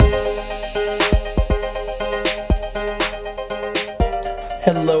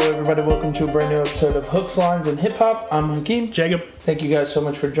Hello, everybody. Welcome to a brand new episode of Hooks, Lines, and Hip Hop. I'm Hakeem. Jacob. Thank you guys so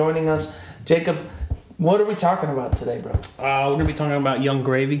much for joining us. Jacob, what are we talking about today, bro? We're going to be talking about Young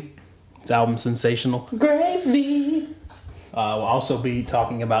Gravy. His album, Sensational. Gravy. We'll also be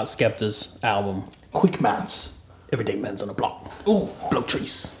talking about Skepta's album, Quick Mouths. Everyday Men's on the Block. Ooh. Blow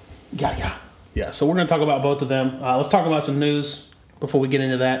trees. Yeah. Yeah, so we're going to talk about both of them. Let's talk about some news before we get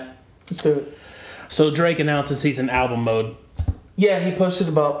into that. Let's do it. So Drake announces he's in album mode. Yeah, he posted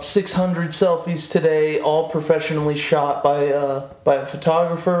about 600 selfies today, all professionally shot by a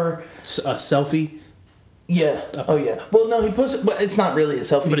photographer. A selfie. Yeah. Oh, yeah. Well, no, he posted, but it's not really a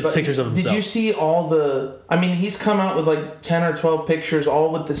selfie. But it's pictures of himself. Did you see all the? I mean, he's come out with like 10 or 12 pictures,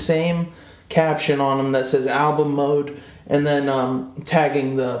 all with the same caption on them that says album mode, and then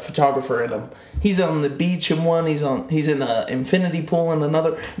tagging the photographer in them. He's on the beach in one. He's in an infinity pool in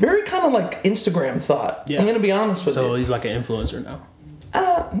another. Very kind of like Instagram thought. Yeah. I'm gonna be honest with you. So he's like an influencer now.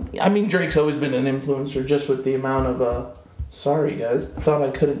 I mean, Drake's always been an influencer, just with the amount of. Sorry, guys. I thought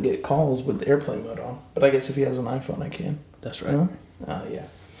I couldn't get calls with airplane mode on, but I guess if he has an iPhone, I can. That's right. Huh? Oh yeah.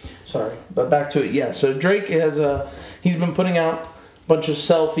 Sorry, but back to it. Yeah. So Drake he's been putting out a bunch of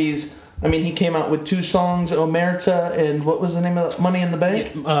selfies. I mean, he came out with 2 songs, Omerta and what was the name of that? Money in the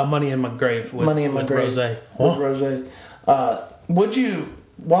Bank? Yeah, Money in My Grave. Money in My Grave. Rosé. With Rosé.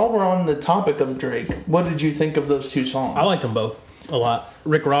 While we're on the topic of Drake, what did you think of those 2 songs? I liked them both a lot.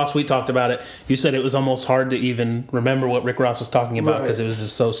 Rick Ross, we talked about it. You said it was almost hard to even remember what Rick Ross was talking about because it was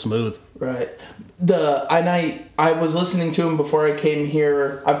just so smooth. Right. I was listening to him before I came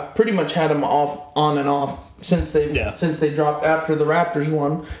here. I pretty much had him on and off since they dropped after the Raptors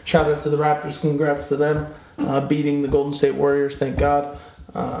won. Shout out to the Raptors, congrats to them beating the Golden State Warriors, thank God.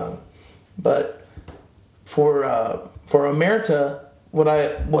 But for Omerta,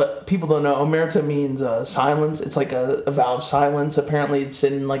 what people don't know, Omerta means silence. It's like a vow of silence. Apparently, it's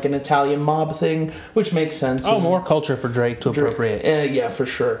in like an Italian mob thing, which makes sense. Oh, more culture for Drake to appropriate. Yeah, for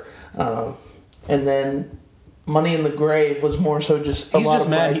sure. And then Money in the Grave was more so just he's just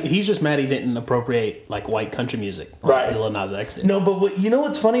mad he didn't appropriate like white country music, right? Lil Nas X did. No, but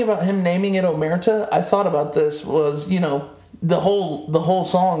what's funny about him naming it Omerta? I thought about this was the whole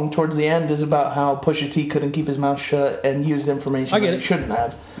song towards the end is about how Pusha T couldn't keep his mouth shut and used information that he shouldn't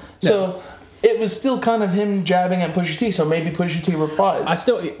have. So it was still kind of him jabbing at Pusha T. So maybe Pusha T replies.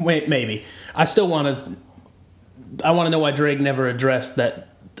 I want to know why Drake never addressed that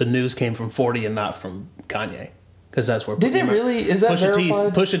the news came from 40 and not from Kanye. Because that's where... Did it really? Is that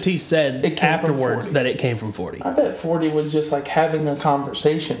verified? Pusha T said afterwards that it came from 40. I bet 40 was just like having a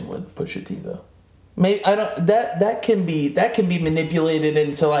conversation with Pusha T though. Maybe I don't. That can be manipulated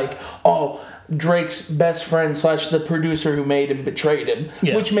into like, oh, Drake's best friend / the producer who made him betrayed him,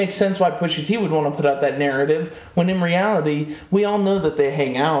 which makes sense why Pusha T would want to put out that narrative. When in reality, we all know that they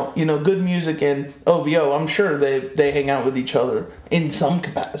hang out. Good music and OVO. I'm sure they hang out with each other in some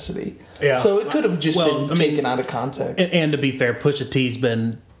capacity. Yeah. So it could have just been taken out of context. And to be fair, Pusha T's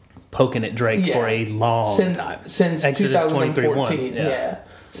been poking at Drake for a long time. Since 2014. Yeah.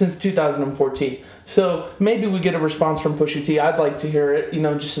 Since 2014. So maybe we get a response from Pusha T. I'd like to hear it.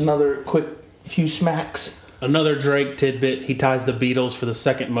 Just another quick few smacks. Another Drake tidbit. He ties the Beatles for the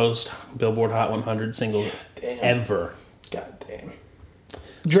second most Billboard Hot 100 singles ever. God damn.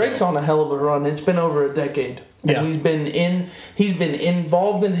 Drake's on a hell of a run. It's been over a decade. And he's been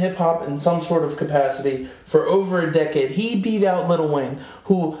involved in hip hop in some sort of capacity for over a decade. He beat out Lil Wayne,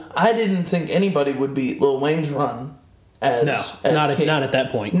 who I didn't think anybody would beat Lil Wayne's run. Not at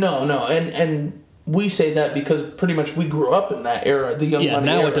that point. No, and we say that because pretty much we grew up in that era, the Young Money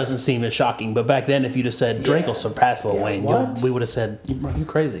now era. It doesn't seem as shocking, but back then if you'd have said Drake will surpass Lil Wayne, we would have said, you're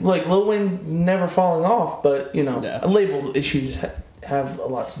crazy. Like Lil Wayne never falling off, but label issues have a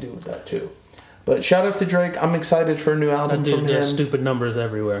lot to do with that too. But shout out to Drake. I'm excited for a new album from him. There's stupid numbers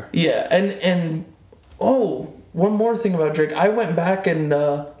everywhere. Yeah, and one more thing about Drake. I went back and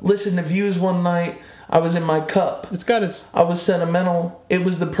listened to Views one night. I was in my cup. I was sentimental. It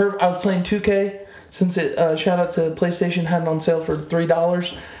was I was playing 2K since it. Shout out to PlayStation, had it on sale for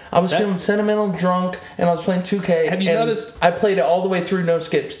 $3. I was feeling sentimental, drunk, and I was playing 2K. Have you noticed? I played it all the way through, no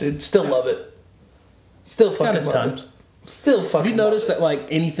skips, dude. Still love it. Still fucking love it. Still fucking. Have you noticed that like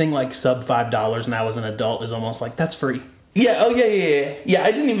anything like sub $5 now as an adult is almost like that's free? Yeah. Oh yeah. Yeah.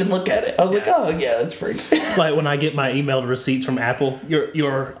 I didn't even look at it. I was like, oh yeah, that's free. Like when I get my emailed receipts from Apple,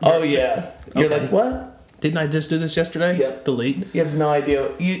 you're oh yeah. You're like, what? Didn't I just do this yesterday? Yep. Delete. You have no idea.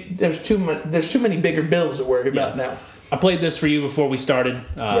 There's too many bigger bills to worry about now. I played this for you before we started.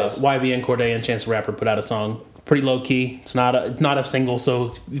 Yes. YBN Cordae and Chance the Rapper put out a song. Pretty low key. It's not a single.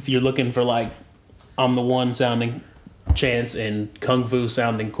 So if you're looking for like I'm the one sounding Chance and Kung Fu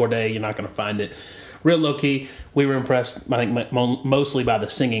sounding Corday, you're not going to find it. Real low key. We were impressed, I think, mostly by the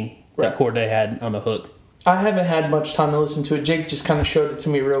singing that Corday had on the hook. I haven't had much time to listen to it. Jake just kind of showed it to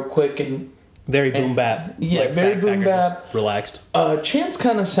me real quick and very boom bap. Yeah, like very boom bap. Relaxed. Chance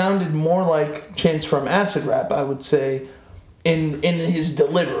kind of sounded more like Chance from Acid Rap, I would say, in his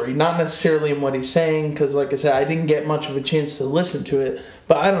delivery, not necessarily in what he's saying, because like I said, I didn't get much of a chance to listen to it.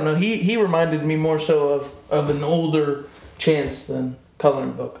 But I don't know. He reminded me more so of an older Chance than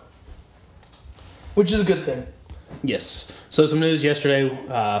Coloring Book, which is a good thing. Yes. So some news yesterday,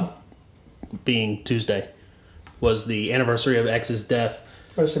 being Tuesday, was the anniversary of X's death.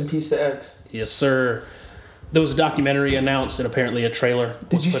 Rest in peace to X. Yes, sir. There was a documentary announced and apparently a trailer.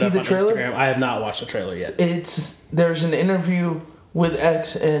 Did you see the trailer? Instagram. I have not watched the trailer yet. There's an interview with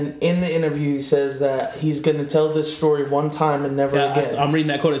X, and in the interview he says that he's going to tell this story one time and never again. I'm reading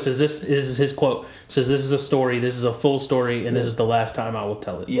that quote. It says this is his quote. It says this is a story. This is a full story, and this is the last time I will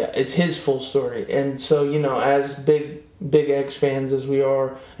tell it. Yeah, it's his full story, and so as big X fans as we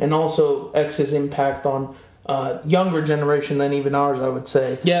are, and also X's impact on younger generation than even ours, I would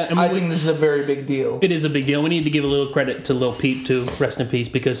say. Yeah, I think this is a very big deal. It is a big deal. We need to give a little credit to Lil Peep too, rest in peace,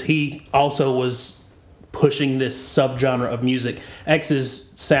 because he also was pushing this subgenre of music.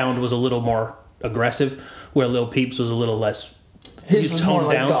 X's sound was a little more aggressive, where Lil Peep's was a little less. His was toned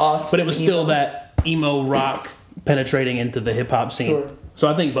down, but it was still that emo rock penetrating into the hip hop scene. Sure. So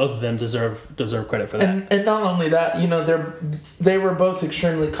I think both of them deserve credit for that. And not only that, they were both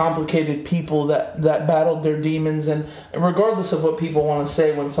extremely complicated people that battled their demons, and regardless of what people want to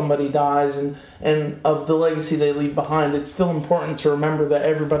say when somebody dies and of the legacy they leave behind, it's still important to remember that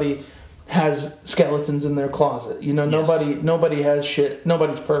everybody has skeletons in their closet. Nobody has shit.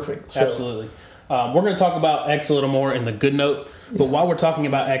 Nobody's perfect. So. Absolutely. We're going to talk about X a little more in the good note, but while we're talking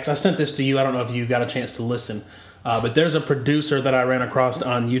about X, I sent this to you. I don't know if you got a chance to listen. But there's a producer that I ran across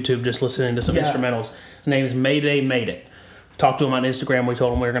on YouTube just listening to some instrumentals. His name is Mayday Made It. Talked to him on Instagram. We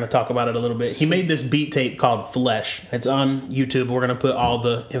told him we were going to talk about it a little bit. He made this beat tape called Flesh. It's on YouTube. We're going to put all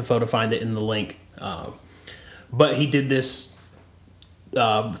the info to find it in the link. But he did this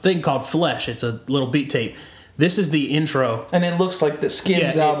thing called Flesh. It's a little beat tape. This is the intro. And it looks like the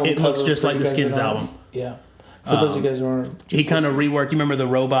Skins album. It looks just like the Skins album. Yeah. For those of you guys who aren't. He kind of reworked. You remember the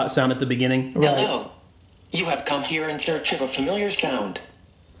robot sound at the beginning? Right. Hello. You have come here in search of a familiar sound.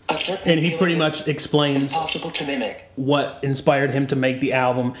 And he pretty much explains impossible to mimic. What inspired him to make the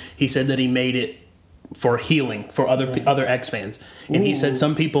album. He said that he made it for healing for other X fans. And he said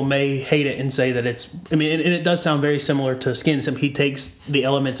some people may hate it and say that it's... I mean, and it does sound very similar to Skins. He takes the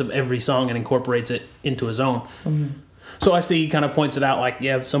elements of every song and incorporates it into his own. Mm-hmm. So I see he kind of points it out like,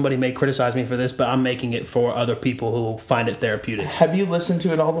 yeah, somebody may criticize me for this, but I'm making it for other people who find it therapeutic. Have you listened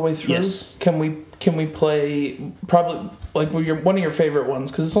to it all the way through? Yes. Can we play probably like one of your favorite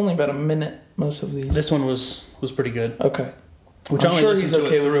ones? Because it's only about a minute, most of these. This one was pretty good. Okay. Which I'm sure he's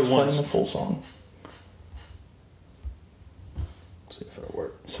okay with playing the full song. Let's see if it'll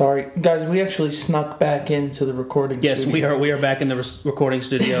work. Sorry, guys, we actually snuck back into the recording studio. Yes, we are back in the recording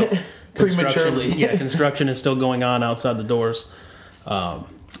studio. Prematurely. Construction is still going on outside the doors. Man,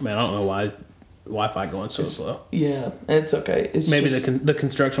 I don't know why Wi-Fi going so slow. Yeah, it's okay. It's maybe the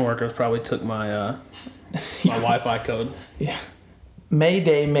construction workers probably took my Wi-Fi code. Yeah.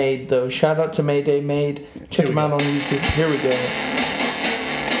 Mayday Made, though. Shout out to Mayday Made. Check him out on YouTube. Here we go.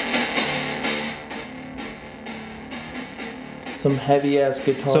 Some heavy-ass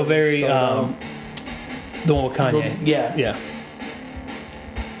guitar. So very, the one with Kanye. Yeah. Yeah.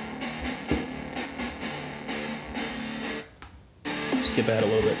 Skip ahead a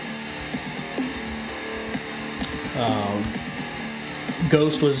little bit.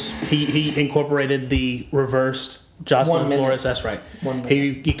 Ghost was he incorporated the reversed Jocelyn Flores. That's right.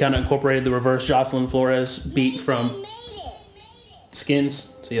 He kind of incorporated the reverse Jocelyn Flores beat from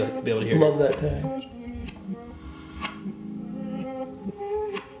Skins, so you'll be able to hear. Love that tag.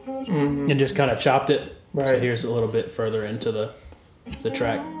 And just kind of chopped it. Right. So here's a little bit further into the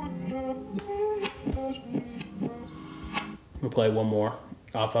track. We'll play one more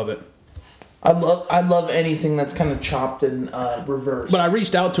off of it. I love anything that's kind of chopped in reverse. But I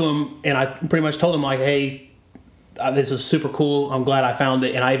reached out to him and I pretty much told him like, hey, this is super cool. I'm glad I found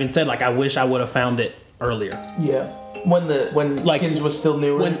it. And I even said like, I wish I would have found it earlier. Yeah. When like, Skins was still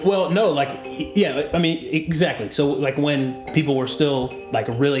newer. I mean exactly. So like when people were still like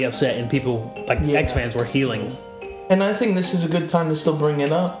really upset and people like X fans were healing. And I think this is a good time to still bring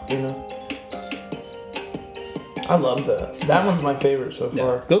it up. I love that. That one's my favorite so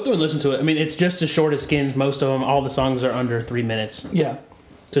far. Go through and listen to it. I mean, it's just as short as Skins. Most of them, all the songs are under 3 minutes. Yeah.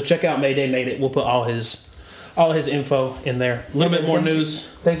 So check out Mayday Made It. We'll put all his all his info in there. A little bit more news.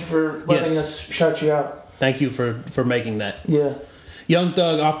 Thank you for letting us shout you out. Thank you for making that. Yeah. Young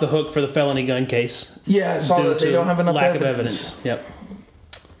Thug off the hook for the felony gun case. Yeah, I saw that they don't have enough lack evidence. of evidence. Yep.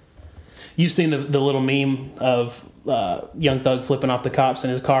 You've seen the little meme of Young Thug flipping off the cops in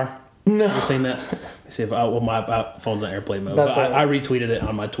his car? No. Have you seen that? Let's see if my phone's on airplane mode. That's but right. I retweeted it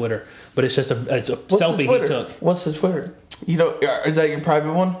on my Twitter. But it's just a What's selfie the Twitter? he took. What's the Twitter? You know, is that your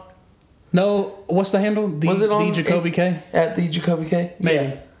private one? No, what's the handle? Was it on the Jacoby K? At the Jacoby K?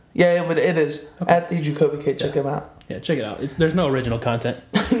 Maybe. Yeah, but it is. Okay. At the Jacoby K. Check him out. Yeah, check it out. There's no original content.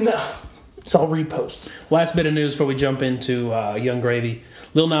 No. It's all reposts. Last bit of news before we jump into Young Gravy.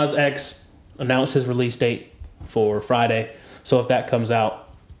 Lil Nas X announced his release date for Friday. So if that comes out,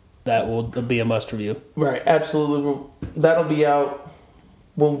 that will be a must review. Right, absolutely. That'll be out.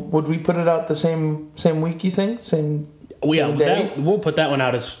 Well, would we put it out the same week, you think? Same day? We'll put that one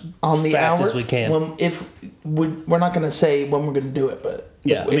out as on the fast hour? as we can. Well, we're not going to say when we're going to do it, but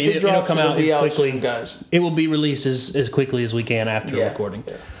yeah, if it drops, it'll come out as quickly. Soon, guys. It will be released as quickly as we can after recording.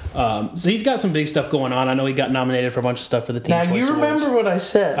 Yeah. So he's got some big stuff going on. I know he got nominated for a bunch of stuff for the Teen Choice Awards. Now, you remember what I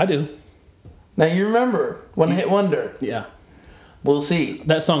said. I do. Now, you remember One Hit Wonder. Yeah. We'll see.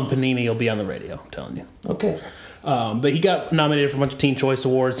 That song Panini will be on the radio, I'm telling you. Okay. But he got nominated for a bunch of Teen Choice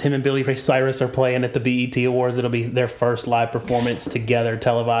Awards. Him and Billy Ray Cyrus are playing at the BET Awards. It'll be their first live performance together,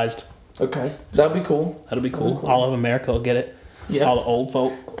 televised. Okay. That'll be cool. That'll be cool. All of America will get it. Yeah. All the old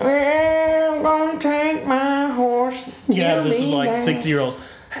folk. Well, I'm gonna take my horse. Yeah, this is like 6-year-olds.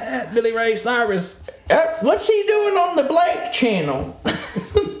 Billy Ray Cyrus. What's he doing on the Black Channel?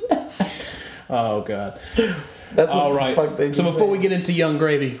 Oh, God. That's all what right. the fuck they So before we get into Young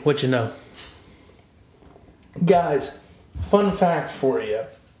Gravy, what you know? Guys, fun fact for you.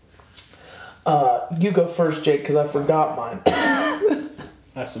 You go first, Jake, because I forgot mine.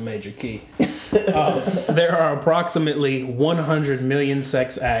 That's a major key. There are approximately 100 million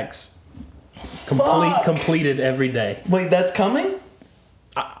sex acts completed every day. Wait, that's coming?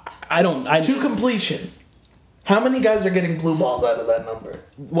 To completion. How many guys are getting blue balls out of that number?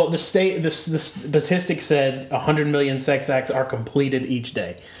 Well, the statistics said 100 million sex acts are completed each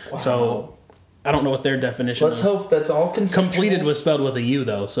day. Wow. So I don't know what their definition is. Let's hope that's all consensual. Completed was spelled with a U,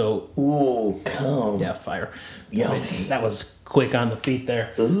 though, so... Ooh, come. Yeah, fire. Yummy. I mean, that was quick on the feet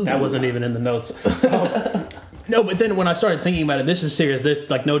there. Ooh. That wasn't even in the notes. No, but then when I started thinking about it, this is serious. This,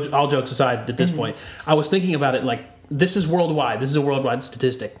 like, no, all jokes aside at this point, I was thinking about it like, this is worldwide. This is a worldwide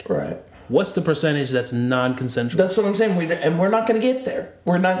statistic. Right. What's the percentage that's non-consensual? That's what I'm saying. We're not going to get there.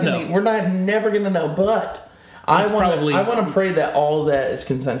 We're not. Never going to know. But I want to pray that all of that is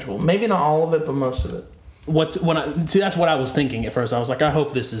consensual. Maybe not all of it, but most of it. That's what I was thinking at first. I was like, I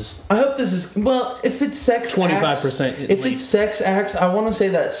hope this is. Well, if it's sex 25%. If it's sex acts, I want to say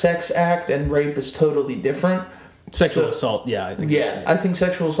that sex act and rape is totally different. Sexual assault, yeah. I think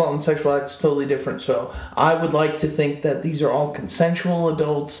sexual assault and sexual act is totally different. So I would like to think that these are all consensual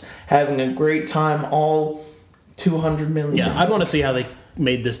adults having a great time, all 200 million. Yeah, I'd want to see how they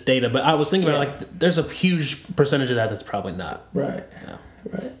made this data, but I was thinking about like, there's a huge percentage of that that's probably not. Right. Yeah.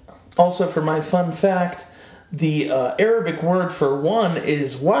 Right. Also, for my fun fact, the Arabic word for one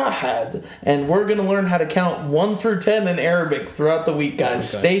is wahad, and we're going to learn how to count 1 through 10 in Arabic throughout the week,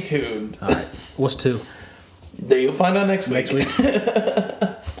 guys. Okay. Stay tuned. All right. What's 2? That you'll find out next week.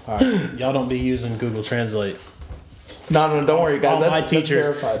 All right. Y'all don't be using Google Translate. No, don't worry, guys. All my teachers.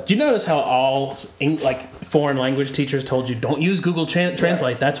 Verified. Do you notice how all foreign language teachers told you don't use Google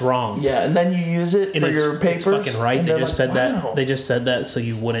Translate? That's wrong. Yeah, and then you use it for your papers. It's fucking right. They just said that. Wow. They just said that so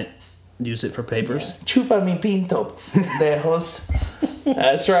you wouldn't use it for papers. Yeah. Chupa mi pinto, dejos.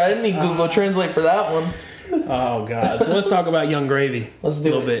 That's right. I didn't need Google Translate for that one. Oh God. So let's talk about Young Gravy. Let's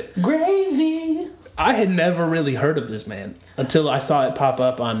do a little bit. Gravy. I had never really heard of this man until I saw it pop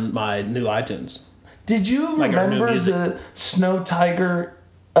up on my new iTunes. Did you remember the Snow Tiger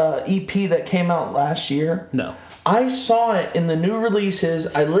EP that came out last year? No. I saw it in the new releases.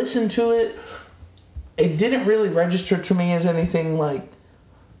 I listened to it. It didn't really register to me as anything like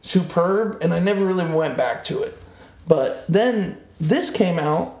superb, and I never really went back to it. But then this came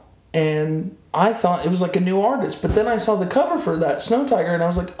out, and I thought it was like a new artist. But then I saw the cover for that Snow Tiger, and I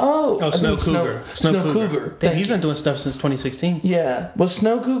was like, Snow Cougar. Snow Cougar. Damn, he's been doing stuff since 2016. Yeah. Was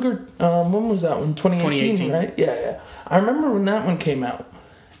Snow Cougar, when was that one? 2018, right? Yeah. I remember when that one came out.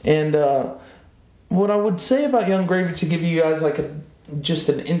 And what I would say about Young Gravy, to give you guys like just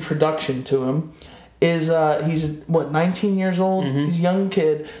an introduction to him, is he's 19 years old. Mm-hmm. He's a young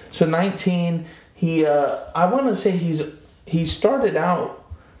kid. So 19. He I want to say he started out.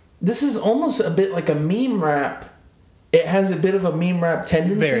 This is almost a bit like a meme rap it has a bit of a meme rap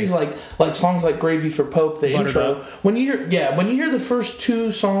tendencies, Very. like songs like "Gravy for Pope," the Buttered intro. Up. When you hear the first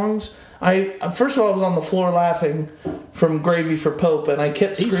two songs, first of all I was on the floor laughing from "Gravy for Pope," and I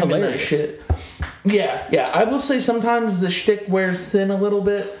kept He's screaming that hilarious. shit. Yeah. I will say sometimes the shtick wears thin a little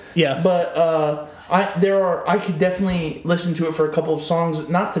bit. Yeah. But I could definitely listen to it for a couple of songs.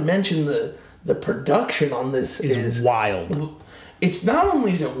 Not to mention the production on this Is wild. It's not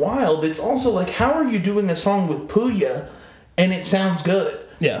only is it wild, it's also like, how are you doing a song with Puya and it sounds good?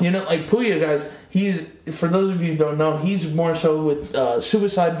 Yeah. You know, like Puya, guys, he's, for those of you who don't know, he's more so with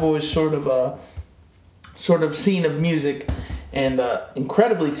Suicide Boys sort of scene of music, and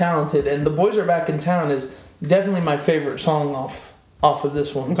incredibly talented. And The Boys Are Back in Town is definitely my favorite song off of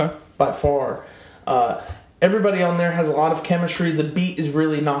this one. Okay. By far. Everybody on there has a lot of chemistry. The beat is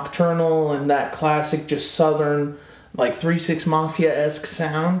really nocturnal and that classic just southern, like 3-6 Mafia-esque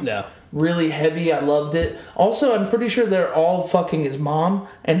sound. Yeah. Really heavy. I loved it. Also, I'm pretty sure they're all fucking his mom,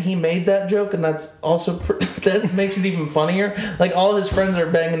 and he made that joke, and that's also that makes it even funnier. Like, all his friends are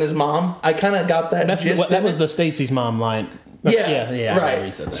banging his mom. I kind of got that. That was the Stacy's mom line. Yeah, I right. remember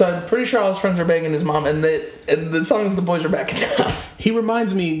he said that. So I'm pretty sure all his friends are banging his mom, and the song is "The Boys Are Back in Town." He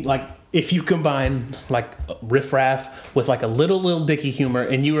reminds me, like, if you combine like Riff Raff with like a little Dicky humor,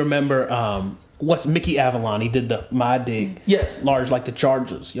 and you remember what's Mickey Avalon? He did the My Dig. Yes. Large like the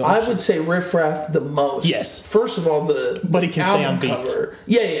Chargers. You know, I would say Riff Raff the most. Yes. First of all, But he can stay album on beat. cover.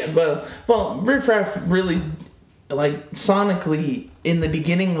 Yeah. But Riff Raff really, like, sonically in the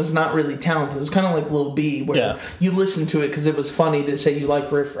beginning was not really talented. It was kind of like Lil B, where you listen to it because it was funny to say you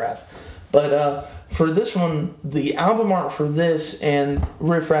like Riff Raff. But for this one, the album art for this and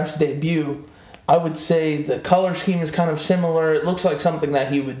Riff Raff's debut, I would say the color scheme is kind of similar. It looks like something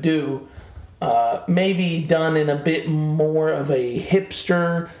that he would do. Maybe done in a bit more of a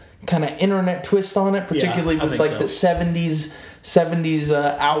hipster kind of internet twist on it, particularly I with think like the 70s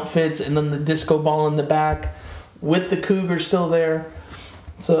outfits and then the disco ball in the back with the cougar still there.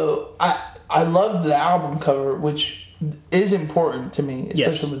 So I loved the album cover, which is important to me,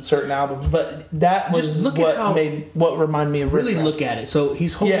 especially with certain albums. But that was Just look at what reminded me of Riff really Raff. look at it. So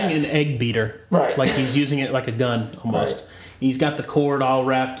he's holding an egg beater, Right. Like he's using it like a gun almost. Right. He's got the cord all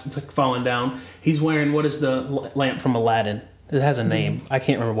wrapped. It's like falling down. He's wearing, what is the lamp from Aladdin? It has a name. I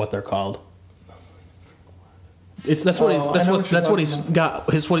can't remember what they're called. That's what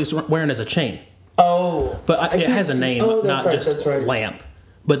he's wearing as a chain. Oh, But it has a name, Oh, that's not right, just that's right. lamp.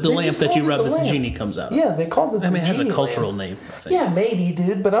 But the They lamp just that you called it rub the that the lamp. genie comes out of. Yeah, they called it the I mean, it has a genie cultural lamp. name, I think. Yeah, maybe,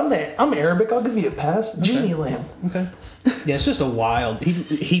 dude, but I'm Arabic. I'll give you a pass. Genie lamp. Okay. Yeah, it's just a wild.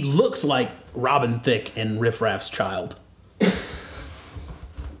 He looks like Robin Thicke in Riff Raff's Child.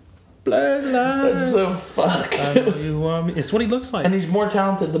 Bloodline. That's so fucked. You want me? It's what he looks like. And he's more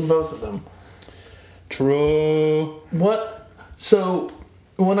talented than both of them. True. What? So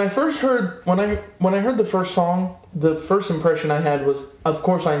when I heard the first song, the first impression I had was, of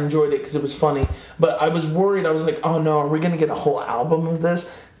course, I enjoyed it because it was funny. But I was worried. I was like, oh no, are we gonna get a whole album of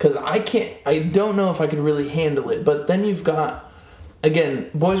this? Because I don't know if I could really handle it. But then you've got,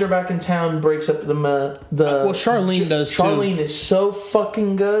 again, Boys Are Back in Town breaks up the well, Charlene does too. Charlene is so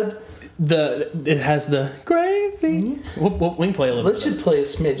fucking good. It has the gravy. We can play a little Let's bit. just play a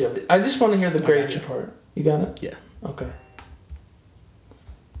smidge of it. I just want to hear the gravy part. You got it? Yeah. Okay.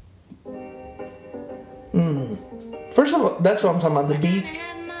 First of all, that's what I'm talking about. The beat.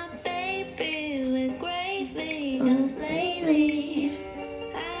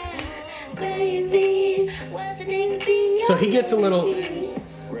 So he gets a little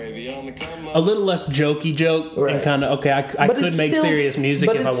less jokey joke, Right. and kind of I But could it's make still- serious music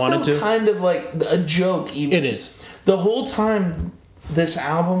but if I it's wanted still to. kind of like a joke. Even It is. the whole time. This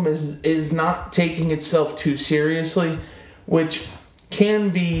album is not taking itself too seriously, which can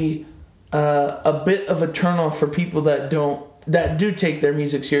be a bit of a turnoff for people that do take their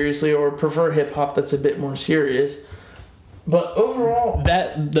music seriously or prefer hip hop that's a bit more serious. But overall,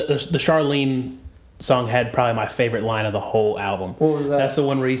 That the Charlene song had probably my favorite line of the whole album. What was that? That's the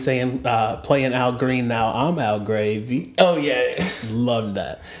one where he's saying, "Playing Al Green now, I'm Al Gravy." oh yeah, Loved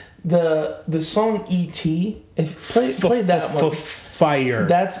that. the song E.T. If play that one. Fire.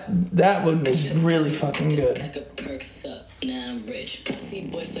 That one is really fucking good. Like a perks up, now I'm rich. See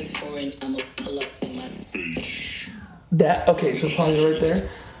boy flex foreign, I'ma pull up in my space. So pause it right there.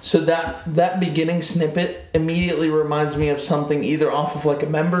 So that beginning snippet immediately reminds me of something either off of like a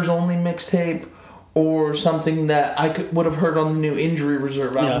members only mixtape or something that I would have heard on the new Injury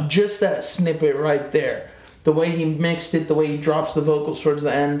Reserve album. Yeah. Just that snippet right there. The way he mixed it, the way he drops the vocals towards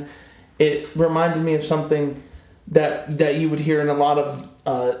the end, it reminded me of something that you would hear in a lot of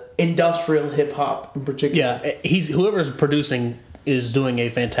industrial hip hop in particular. Yeah, whoever's producing is doing a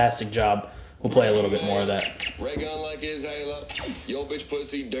fantastic job. We'll play a little bit more of that. Ray gun like his halo. Yo bitch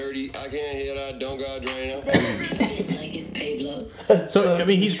pussy dirty. I can't hit I don't got drain up. Like it's Pavlov. So I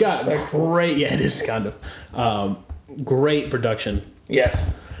mean, he's got great. Yeah, it is kind of great production. Yes.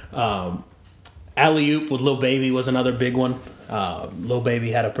 Alley Oop with Lil Baby was another big one. Lil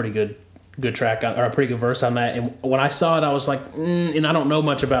Baby had a pretty good track or a pretty good verse on that. And when I saw it, I was like, and I don't know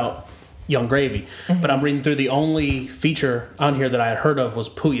much about Young Gravy, but I'm reading through, the only feature on here that I had heard of was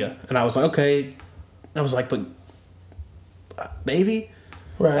Puya, and I was like, okay. I was like, but Baby?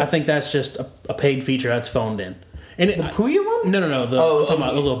 Right. I think that's just a paid feature that's phoned in. And The Puya one? No. I'm talking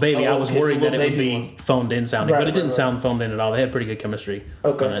about the Lil Baby. I was okay, worried the that Lil it would Baby be one. phoned in sounding, Right, but it didn't right. sound phoned in at all. They had pretty good chemistry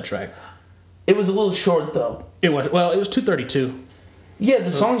on that track. It was a little short though. It was 2:32. Yeah,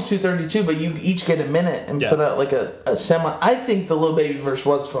 the song's 2:32, but you each get a minute and put out like a semi. I think the Lil Baby verse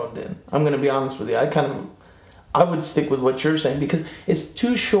was phoned in. I'm gonna be honest with you. I would stick with what you're saying because it's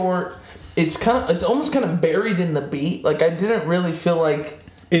too short. It's almost kind of buried in the beat. Like I didn't really feel like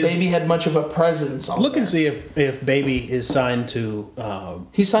Baby had much of a presence on Look there. and see if Baby is signed to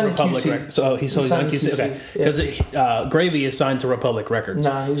He's signed to Republic QC. Records. So he's on signed to QC. Okay, because Gravy is signed to Republic Records.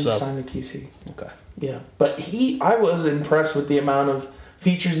 Nah, he's so, signed to QC. Okay. Yeah, but I was impressed with the amount of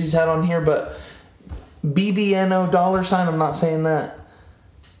features he's had on here. But BBNO $, I'm not saying that.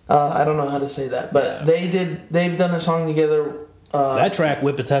 I don't know how to say that, but they've done a song together. That track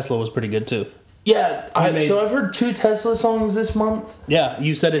Whip a Tesla was pretty good too. Yeah, so I've heard 2 Tesla songs this month. Yeah,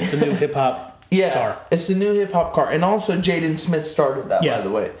 you said it's the new hip hop car. It's the new hip hop car, and also Jaden Smith started that. Yeah. By the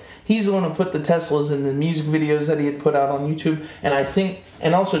way, he's the one who put the Teslas in the music videos that he had put out on YouTube,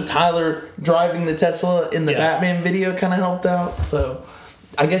 and also Tyler driving the Tesla in the Batman video kind of helped out. So,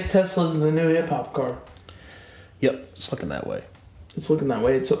 I guess Tesla's the new hip hop car. Yep, it's looking that way. It's looking that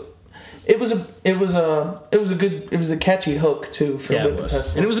way. It was a catchy hook too for Yeah, Whip it a was.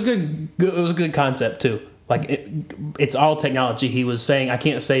 Tesla. And it was a good concept too. Like it's all technology. He was saying, I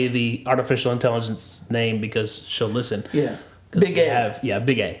can't say the artificial intelligence name because she'll listen. Yeah, 'Cause Big we A.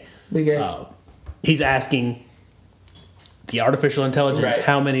 Big A. Big A. He's asking the artificial intelligence, Right.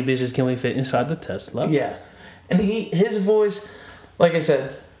 how many bitches can we fit inside the Tesla? Yeah, and his voice, like I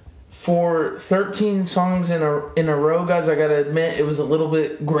said, for 13 songs in a row, guys, I gotta admit it was a little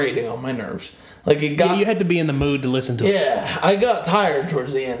bit grating on my nerves. Like it got. You had to be in the mood to listen to it. Yeah, I got tired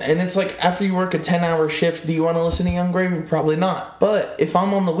towards the end, and it's like after you work a 10-hour shift, do you want to listen to Young Gravy? Probably not. But if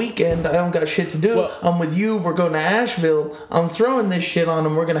I'm on the weekend, I don't got shit to do. Well, I'm with you. We're going to Asheville. I'm throwing this shit on,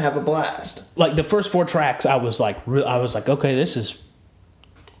 and we're gonna have a blast. Like the first 4 tracks, I was like, okay, this is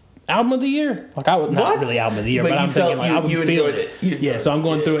album of the year. Like not What? really album of the year, But but you I'm thinking felt like I would you feel enjoyed it. it. You enjoyed Yeah, so I'm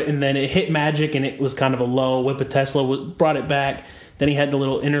going it. through it, and then it hit Magic, and it was kind of a low. Whip a Tesla brought it back. Then he had the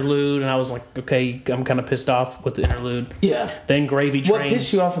little interlude, and I was like, okay, I'm kind of pissed off with the interlude. Yeah. Then Gravy Train. What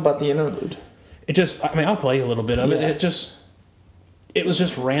pissed you off about the interlude? It just, I mean, I'll play a little bit of it. Yeah. It was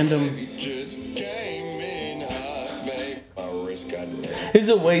just random. Just came in hot, babe. My wrist got down. It's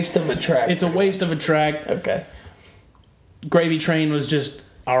a waste of a track. It's a waste of a track. Okay. Gravy Train was just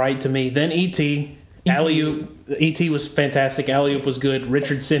all right to me. Then E.T. Alley-Oop. E.T. was fantastic. Alley-Oop was good.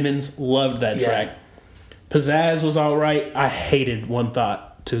 Richard Simmons loved that Yeah. track. Pizzazz was all right. I hated One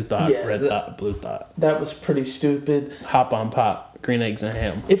Thought, Two Thought, Yeah, Red Thought, Blue Thought. That was pretty stupid. Hop on Pop, Green Eggs and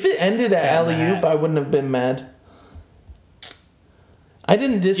Ham. If it ended at Alley Oop, that. I wouldn't have been mad. I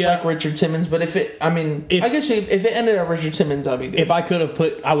didn't dislike Yeah. Richard Simmons, but if it ended at Richard Simmons, I'd be good. If I could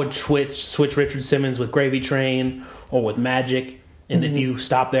have I would switch Richard Simmons with Gravy Train or with Magic. And if you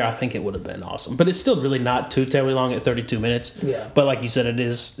stop there, I think it would have been awesome. But it's still really not too terribly long at 32 minutes. Yeah. But like you said, it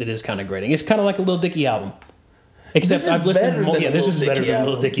is kind of grating. It's kind of like a Lil Dicky album. Except This is I've listened better more. than Yeah, a this Lil is better Dicky than a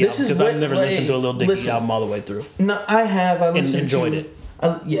Lil album. Dicky This album is because I've what- never listened to a Lil Dicky listen. album all the way through. No, I have. I listened enjoyed to,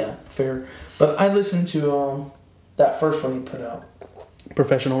 it. Yeah, fair. But I listened to that first one he put out.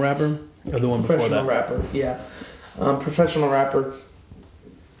 Professional rapper or the one before Professional that? rapper, yeah. Professional rapper.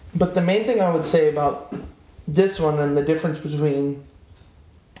 But the main thing I would say about this one and the difference between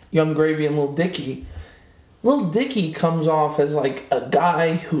Young Gravy and Lil Dicky, Lil Dicky comes off as like a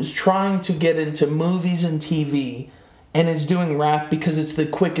guy who's trying to get into movies and TV and is doing rap because it's the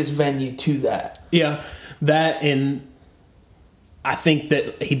quickest venue to that. Yeah, that and I think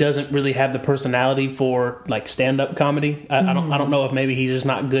that he doesn't really have the personality for like stand-up comedy. I don't know if maybe he's just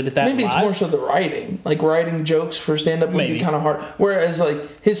not good at that. Maybe it's live. more so the writing. Like writing jokes for stand up would be Maybe. kind of hard. Whereas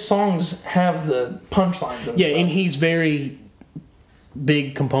like his songs have the punchlines and Yeah, stuff. and he's very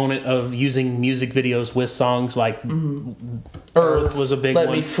big component of using music videos with songs, like Earth was a big Let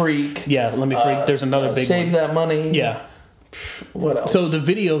one. Me Freak. Yeah, Let Me Freak. There's another big Save one. That Money. Yeah. What else? So the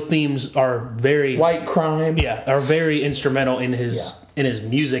video themes are very White Crime. are very instrumental in his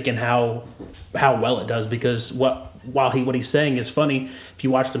music and how well it does, because what he's saying is funny. If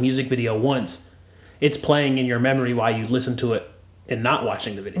you watch the music video once, it's playing in your memory while you listen to it and not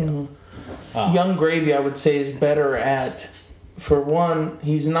watching the video. Young Gravy, I would say, is better at, for one,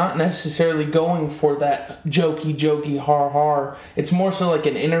 he's not necessarily going for that jokey, har. It's more so like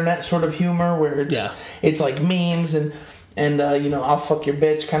an internet sort of humor where it's like memes and I'll fuck your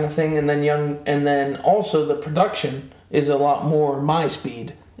bitch kind of thing. And then also the production is a lot more my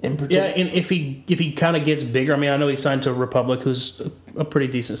speed in particular. Yeah, and if he kind of gets bigger, I mean, I know he's signed to Republic, who's a pretty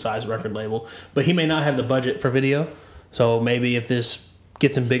decent sized record label, but he may not have the budget for video. So maybe if this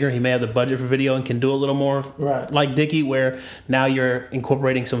gets him bigger, he may have the budget for video and can do a little more like Dickie, where now you're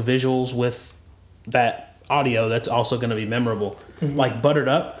incorporating some visuals with that audio that's also going to be memorable. Like Buttered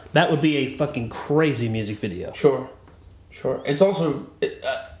Up, that would be a fucking crazy music video. Sure. It's also...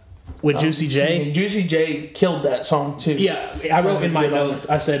 with Juicy J. Juicy J killed that song too. Yeah, I wrote in my notes,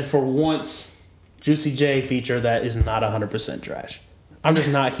 I said, for once, Juicy J feature that is not 100% trash. I'm just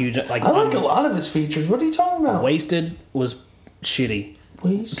not huge. I like a lot of his features. What are you talking about? Wasted was shitty.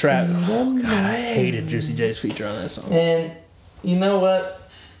 Trap. Oh, God, I hated Juicy J's feature on that song. And you know what?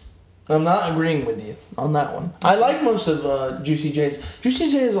 I'm not agreeing with you on that one. I like most of Juicy J's.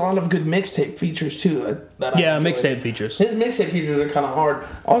 Juicy J has a lot of good mixtape features too. Mixtape features. His mixtape features are kind of hard.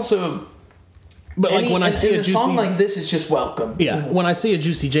 Also, but like when I see a song like this, it's just welcome. Yeah, when I see a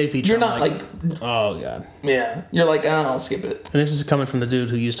Juicy J feature, you're not like oh God. Yeah, you're like, I'll skip it. And this is coming from the dude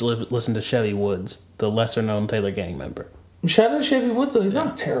who used to listen to Chevy Woods, the lesser known Taylor Gang member. Shout out to Chevy Woods though. He's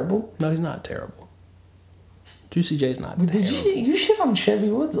not terrible. No, he's not terrible. Juicy J's not terrible. You shit on Chevy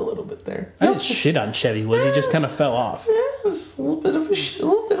Woods a little bit there? I didn't shit on Chevy Woods. He just kind of fell off. Yeah, it's a little bit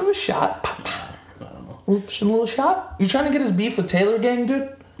of a shot. Pop, pop. I don't know. A little shot. You trying to get his beef with Taylor Gang,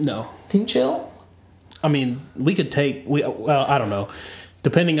 dude? No. Can you chill? I mean, we could take. Well, I don't know.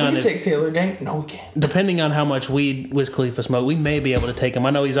 Depending on we can take Taylor Gang. No, we can't. Depending on how much weed Wiz Khalifa smoked, we may be able to take him.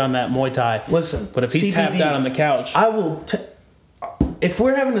 I know he's on that Muay Thai. Listen, but if he's CBD, tapped out on the couch, I will. If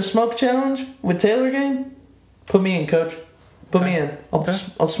we're having a smoke challenge with Taylor Gang, put me in, coach. Put me in.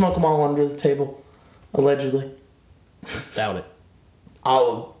 I'll smoke them all under the table, allegedly. Doubt it.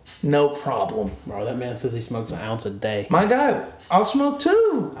 Oh, no problem. Bro, that man says he smokes an ounce a day. My guy, I'll smoke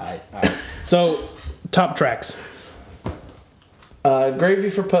too. All right. So, top tracks.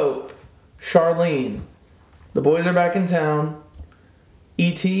 Gravy for Pope, Charlene, The Boys Are Back in Town,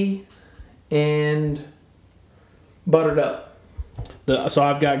 E.T., and Buttered Up. So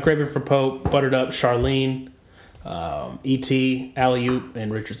I've got Gravy for Pope, Buttered Up, Charlene, E.T., Alley Oop,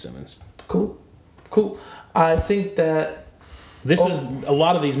 and Richard Simmons. Cool. I think that this is a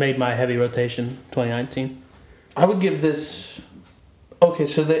lot of these made my heavy rotation 2019. I would give this. Okay,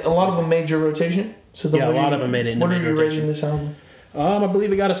 so a lot of them made your rotation. So a lot of them made it. What are you rating this album? I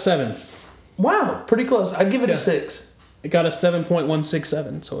believe it got a 7. Wow, pretty close. I'd give it a 6. It got a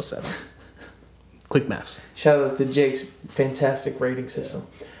 7.167, so a 7. Quick maths. Shout out to Jake's fantastic rating system.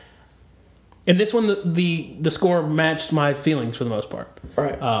 And this one, the score matched my feelings for the most part. All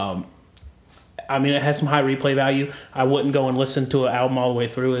right. I mean, it has some high replay value. I wouldn't go and listen to an album all the way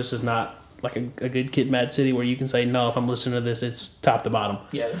through. This is not like a good Kid, Mad City where you can say, no, if I'm listening to this, it's top to bottom.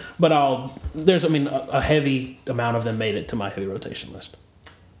 Yeah. But a heavy amount of them made it to my heavy rotation list.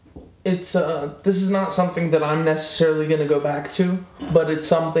 It's this is not something that I'm necessarily going to go back to, but it's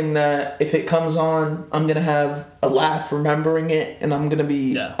something that if it comes on, I'm going to have a laugh remembering it, and I'm not going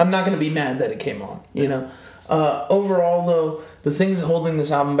to be mad that it came on, you know. Overall though, the things holding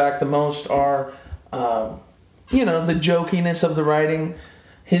this album back the most are the jokiness of the writing,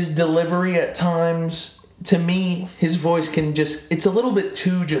 his delivery at times. To me, his voice can it's a little bit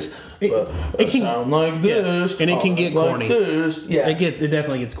too it can sound like this, and it can get corny. This. Yeah, it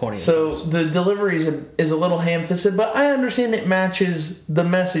definitely gets corny. So the delivery is a little ham-fisted, but I understand it matches the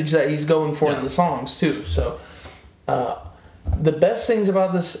message that he's going for in the songs too. So, the best things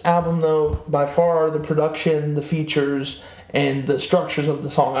about this album, though, by far are the production, the features, and the structures of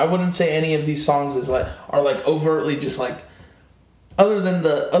the song. I wouldn't say any of these songs are overtly just like other than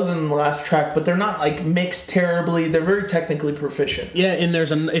the last track, but they're not like mixed terribly. They're very technically proficient. Yeah, and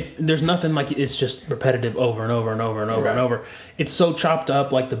there's nothing like it's just repetitive over and over and over and over and over. It's so chopped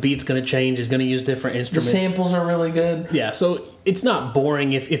up, like the beat's going to change, it's going to use different instruments. The samples are really good. Yeah, so it's not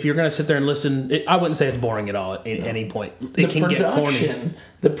boring if you're going to sit there and listen. I wouldn't say it's boring at all at any point. It can get corny.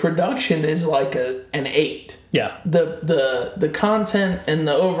 The production is like an 8. Yeah. The content and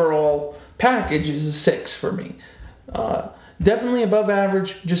the overall package is a 6 for me. Definitely above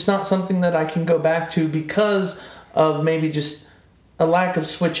average, just not something that I can go back to because of maybe just a lack of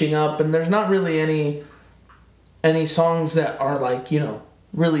switching up, and there's not really any songs that are like,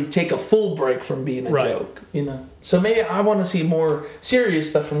 really take a full break from being a joke, So maybe I want to see more serious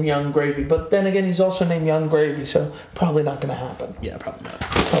stuff from Young Gravy, but then again, he's also named Young Gravy, so probably not going to happen. Yeah, probably not.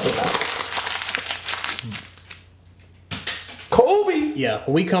 Probably not. Kobe! Yeah,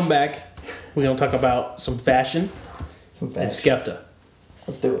 when we come back, we're going to talk about some fashion. And Skepta.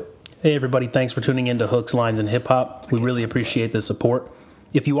 Let's do it. Hey everybody, thanks for tuning in to Hooks, Lines, and Hip Hop. We really appreciate the support.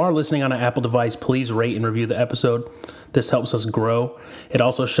 If you are listening on an Apple device, please rate and review the episode. This helps us grow. It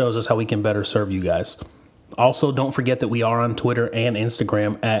also shows us how we can better serve you guys. Also, don't forget that we are on Twitter and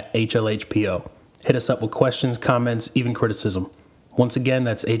Instagram at HLHPO. Hit us up with questions, comments, even criticism. Once again,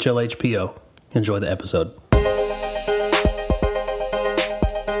 that's HLHPO. Enjoy the episode.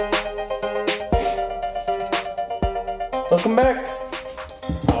 Welcome back.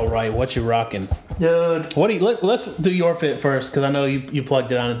 All right, what you rocking? Dude. Let's do your fit first, because I know you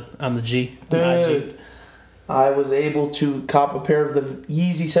plugged it on the G. Dude. I was able to cop a pair of the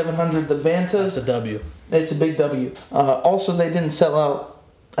Yeezy 700, the Vanta. That's a W. It's a big W. Also, they didn't sell out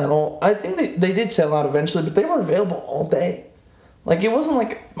at all. I think they did sell out eventually, but they were available all day. Like, it wasn't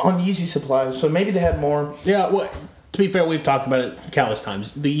like on Yeezy supplies, so maybe they had more. Yeah, well, to be fair, we've talked about it countless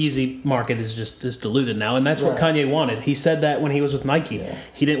times. The Yeezy market is just diluted now, and that's what Kanye wanted. He said that when he was with Nike. Yeah.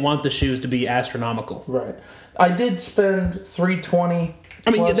 He didn't want the shoes to be astronomical. Right. I did spend $320. I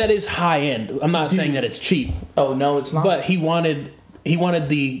mean, that is high end. I'm not saying that it's cheap. Oh no, it's not. But he wanted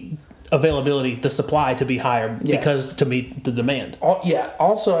the availability, the supply to be higher because to meet the demand.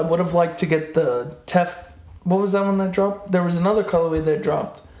 Also, I would have liked to get the Tef. What was that one that dropped? There was another colorway that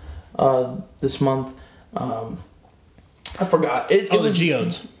dropped this month. I forgot. It was the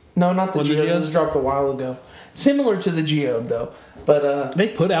Geodes. No, not the Geodes. It was dropped a while ago. Similar to the Geode though, but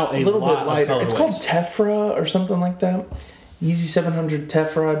they've put out a little lot bit lighter. Of it's called Tefra or something like that. Yeezy 700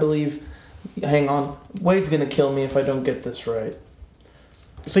 Tefra, I believe. Hang on, Wade's gonna kill me if I don't get this right.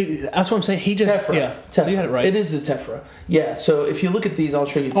 See, that's what I'm saying. He just Tefra. Yeah, Tefra. So you had it right. It is the Tefra. Yeah. So if you look at these, I'll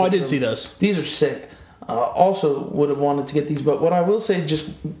show you. Oh, I did see those. These are sick. Also would have wanted to get these, but what I will say, just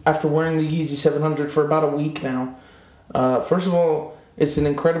after wearing the Yeezy 700 for about a week now, first of all, it's an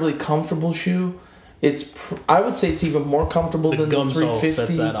incredibly comfortable shoe. I would say it's even more comfortable than the 350. The gum sole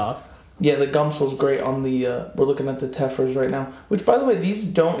sets that off. Yeah, the gum sole's great on the. We're looking at the Tefras right now, which, by the way, these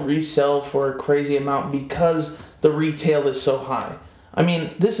don't resell for a crazy amount because the retail is so high. I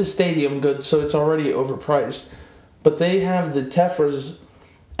mean, this is stadium goods, so it's already overpriced, but they have the Tefras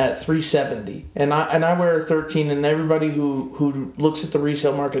at $370, and I wear a 13, and everybody who looks at the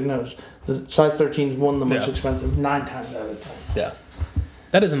resale market knows the size 13 is one of the most expensive 9 times out of 10. Yeah.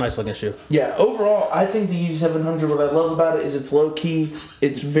 That is a nice looking shoe. Yeah, overall, I think the Yeezy 700, what I love about it is it's low key.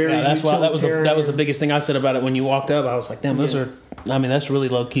 It's very that's why that was the biggest thing I said about it when you walked up. I was like, damn, those are. I mean, that's really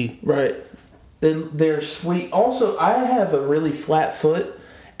low key. Right. They're sweet. Also, I have a really flat foot,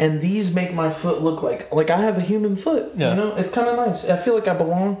 and these make my foot look like I have a human foot. Yeah. You know, it's kind of nice. I feel like I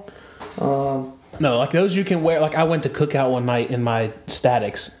belong. No, like those you can wear. Like I went to Cookout one night in my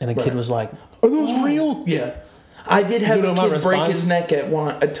Statics, and a kid was like, "Are those real?" Yeah. I did have a kid break his neck at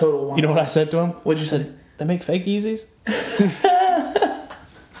a Total Wine. You know what I said to him? What'd you say? They make fake Yeezys?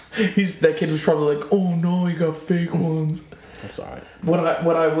 That kid was probably like, "Oh no, you got fake ones." That's all right.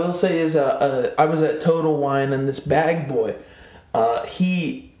 What I will say is, I was at Total Wine, and this bag boy,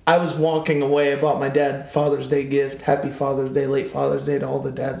 I was walking away. I bought my dad Father's Day gift. Happy Father's Day, late Father's Day to all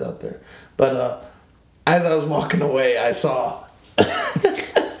the dads out there. But as I was walking away, I saw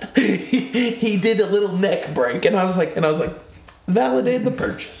he did a little neck break, and I was like, validate the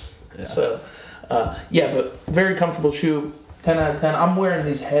purchase. Yeah. So, but very comfortable shoe, 10 out of 10. I'm wearing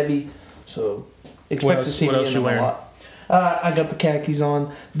these heavy, so expect to see me in them a lot. I got the khakis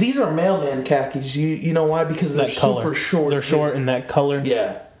on. These are mailman khakis. You know why? Because they're super short. They're short in that color.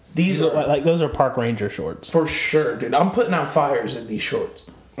 Yeah. These are like those are park ranger shorts. For sure, dude. I'm putting out fires in these shorts.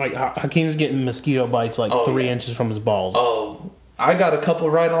 Like Hakeem's getting mosquito bites 3 inches from his balls. Oh, I got a couple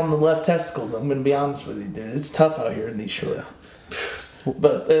right on the left testicle. I'm gonna be honest with you, dude. It's tough out here in these shorts. Yeah.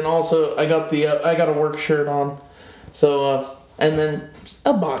 But then also I got a work shirt on, so and then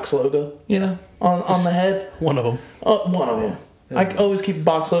a box logo, you know, on the head. One of them. Oh, one of them. I always keep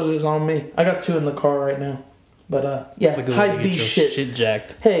box logos on me. I got 2 in the car right now. But yeah, It's a good way to hype get beast your shit. shit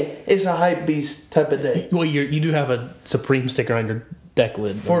jacked. Hey, it's a hype beast type of day. Well, you do have a Supreme sticker on your deck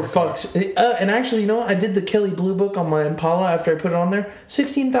lid. For fuck's and actually, you know what? I did the Kelly Blue Book on my Impala after I put it on there.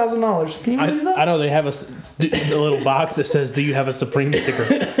 $16,000. Can you believe that? I know they have a little box that says, "Do you have a Supreme sticker?"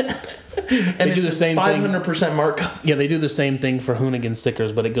 And they it's do the same thing. 500% markup. Yeah, they do the same thing for Hoonigan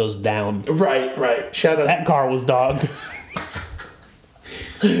stickers, but it goes down. Right. Shout out. That car was dogged.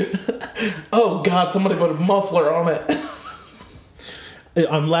 Oh God! Somebody put a muffler on it.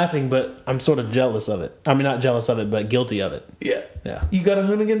 I'm laughing, but I'm sort of jealous of it. I mean, not jealous of it, but guilty of it. Yeah. Yeah. You got a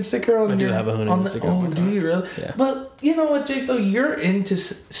Hoonigan sticker on I do your... have a Hoonigan on the, sticker on Oh, my do car. you really? Yeah. But you know what, Jake, though? You're into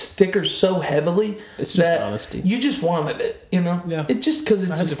stickers so heavily It's just that honesty. you just wanted it, you know? Yeah. It's just because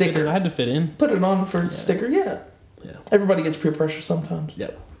it's a sticker. I had to fit in. Put it on for a sticker, yeah. Yeah. Everybody gets peer pressure sometimes.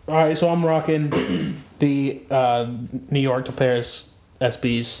 Yep. All right, so I'm rocking the New York to Paris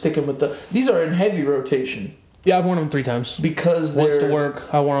SBs. Sticking with the... These are in heavy rotation Yeah, I've worn them 3 times. because Once they're... to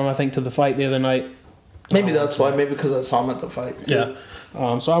work. I wore them, I think, to the fight the other night. Maybe that's why. Maybe because I saw them at the fight. too.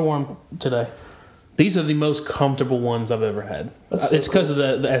 Yeah. So I wore them today. These are the most comfortable ones I've ever had. That's so It's because of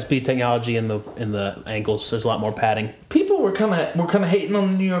the SB technology in the ankles. There's a lot more padding. People were kind of hating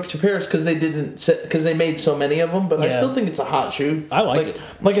on the New York to Paris because they made so many of them, but I Yeah. still think it's a hot shoe. I like it.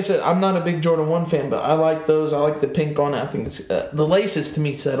 Like I said, I'm not a big Jordan 1 fan, but I like those. I like the pink on it. I think it's the laces to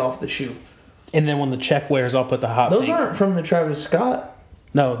me set off the shoe. And then when the check wears, I'll put the hot Those pink. aren't from the Travis Scott.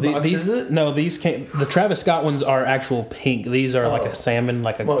 No, box, these is it? no these can't. The Travis Scott ones are actual pink. These are like Oh. a salmon,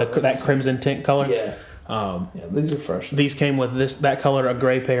 like Well, that crimson tint color. Yeah, Um, yeah, these are fresh. these came with that color, a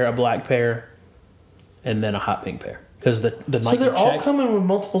gray pair, a black pair, and then a hot pink pair. Because the So Nike they're all check, coming with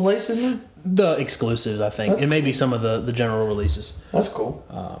multiple laces now. the exclusives, I think, That's and maybe some of the general releases. That's cool.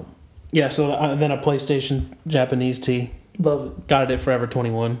 Yeah. So then a PlayStation Japanese tee. Love it. Got it at Forever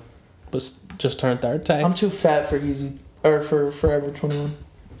 21. Was just turned third tag. I'm too fat for Yeezy or for Forever 21.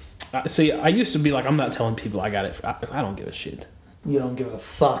 See, I used to be like, I'm not telling people I got it. I don't give a shit. You don't give a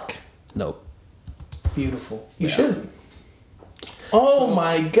fuck. Nope. Beautiful. You Yeah. should. Oh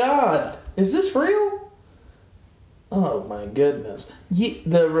my God! Is this real? Oh my goodness!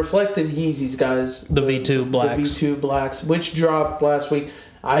 The reflective Yeezys, guys. The V2 blacks. The V2 blacks, which dropped last week.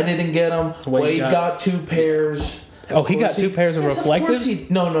 I didn't get them. Wade got 2 pairs. Oh, he got course 2 pairs of Yes, course reflectives? he-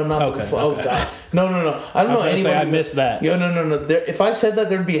 No, not Okay, the Oh okay. God, no. I don't know I was gonna anyone. say, I missed that. Yo, no. If I said that,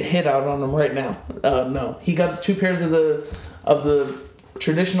 there'd be a hit out on him right now. No, he got 2 pairs of the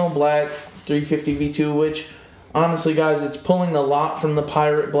traditional black 350 V2, which honestly, guys, it's pulling a lot from the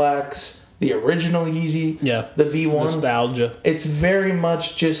Pirate Blacks, the original Yeezy, Yeah. the V1. Nostalgia. It's very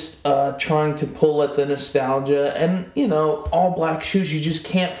much just trying to pull at the nostalgia, and you know, all black shoes, you just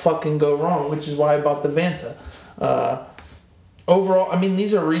can't fucking go wrong, which is why I bought the Vanta. Overall, I mean,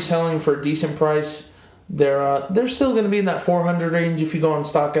 these are reselling for a decent price. They're still going to be in that 400 range if you go on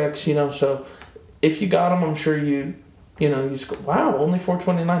StockX, you know. So if you got them, I'm sure you just go, wow, only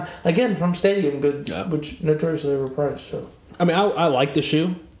 $429 again from Stadium Goods, Yeah. which notoriously overpriced. So I mean, I like the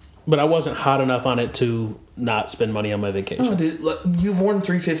shoe, but I wasn't hot enough on it to not spend money on my vacation. oh, dude, look, you've worn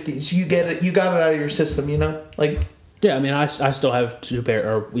 350s. You get it. You got it out of your system. You know, like Yeah, I mean, I still have 2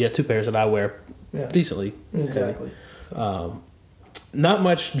 pairs that I wear yeah, decently. exactly. Not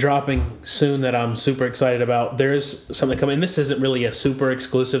much dropping soon that I'm super excited about. There's something coming. This isn't really a super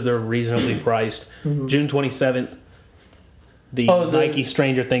exclusive. They're reasonably priced. June 27th, the Nike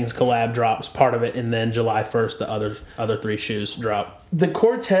Stranger Things collab drops part of it, and then July 1st, the other 3 shoes drop. The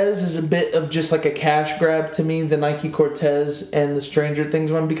Cortez is a bit of just like a cash grab to me, the Nike Cortez and the Stranger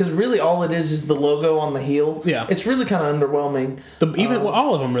Things one, because really all it is the logo on the heel. Yeah. It's really kind of underwhelming.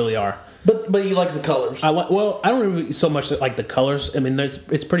 All of them really are. But you like the colors. I don't really so much like the colors. I mean,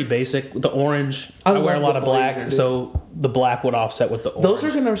 it's pretty basic. The orange, I wear a love lot the of black, blazer, dude. so the black would offset with the orange. Those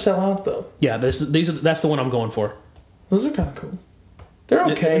are going to sell out, though. Yeah, that's the one I'm going for. Those are kind of cool. They're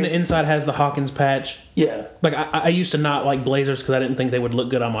okay. And the inside has the Hawkins patch. Yeah. Like I used to not like Blazers because I didn't think they would look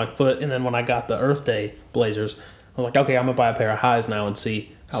good on my foot, and then when I got the Earth Day Blazers, I was like, okay, I'm gonna buy a pair of highs now and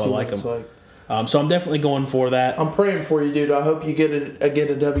see how I like them. So I'm definitely going for that. I'm praying for you, dude. I hope you get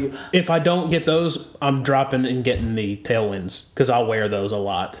a W. If I don't get those, I'm dropping and getting the Tailwinds because I'll wear those a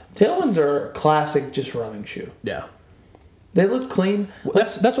lot. Tailwinds are a classic, just running shoe. Yeah, They look clean.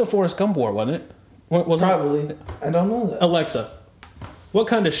 that's what Forrest Gump wore, wasn't it? Wasn't it? Probably. I don't know that. Alexa, what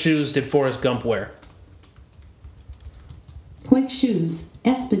kind of shoes did Forrest Gump wear? White shoes,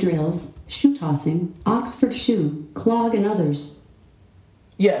 espadrilles, shoe tossing, Oxford shoe, clog, and others.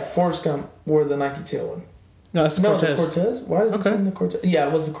 Yeah, Forrest Gump wore the Nike Tailwind. No, that's the No, Cortez. the Cortez. Why is it Okay. saying the Cortez? Yeah,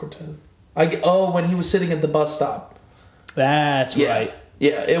 it was the Cortez. When he was sitting at the bus stop. That's Yeah. right.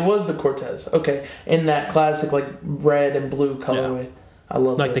 Yeah, it was the Cortez. Okay, in that classic like red and blue colorway. I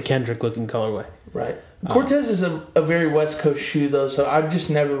love Like the those. Kendrick looking colorway. Right. Cortez is a very West Coast shoe though, so I've just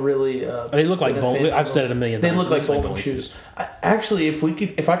never really. They look like been a fan bowling. of I've them. said it a million They times. look It like looks bowling shoes. Actually,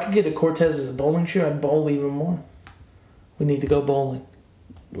 if I could get a Cortez as a bowling shoe, I'd bowl even more. We need to go bowling.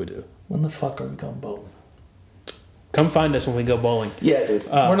 We do. When the fuck are we going bowling? Come find us when we go bowling. Yeah, dude.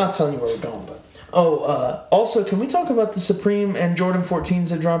 We're not telling you where we're going, but. Also, can we talk about the Supreme and Jordan 14s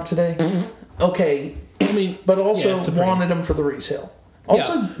that dropped today? Okay, I mean, but also yeah, it's Supreme. wanted them for the resale.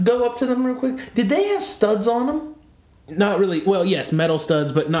 Also, go up to them real quick. Did they have studs on them? Not really. Well, yes, metal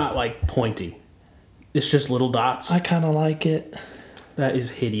studs, but not like pointy. It's just little dots. I kind of like it. That is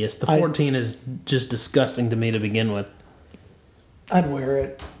hideous. The 14 is just disgusting to me to begin with. I'd wear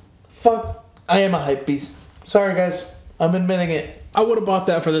it. Fuck, I am a hype beast. Sorry, guys. I'm admitting it. I would have bought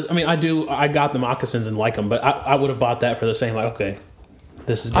that for the. I mean, I got the moccasins and like them, but I would have bought that for the same. Like, okay,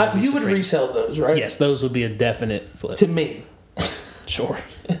 this is. Gonna be You would Supreme. resell those, right? Yes, those would be a definite flip. To me. Sure.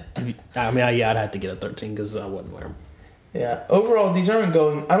 I mean, I'd have to get a 13 because I wouldn't wear them. Yeah. Overall, these aren't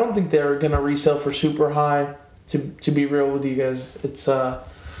going. I don't think they're gonna resell for super high. To be real with you guys,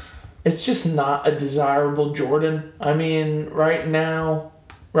 it's just not a desirable Jordan. I mean, right now,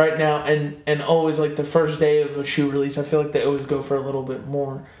 and always like the first day of a shoe release, I feel like they always go for a little bit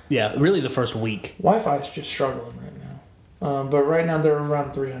more. Yeah, really the first week. Wi-Fi is just struggling right now, but right now they're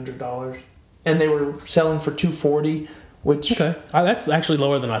around $300, and they were selling for $240, which Okay, that's actually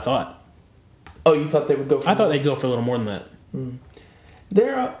lower than I thought. oh, you thought they would go for? I thought more? they'd go for a little more than that.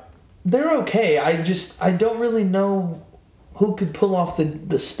 They're okay. I don't really know who could pull off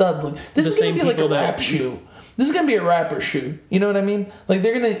the stud look. This The is gonna same be like a people that- rap shoe. This is gonna be a rapper shoe. You know what I mean? Like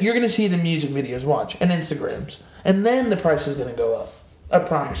you're gonna see it in music videos, watch, and Instagrams, and then the price is gonna go up. I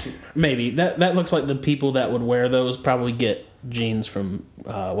promise you. Maybe that looks like the people that would wear those probably get jeans from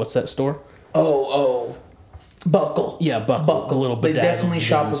what's that store? Oh, Buckle. Yeah, Buckle. A little They bedazzled definitely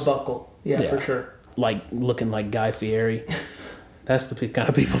shop jeans. with Buckle. Yeah, for sure. Like looking like Guy Fieri. That's the kind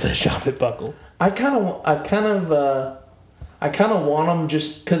of people that shop at Buckle. I kind of want them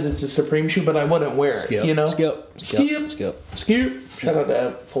just because it's a Supreme shoe, but I wouldn't wear it. Skip. You know? Skip. Shout out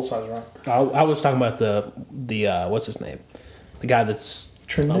to full size Ron. I was talking about the what's his name? The guy that's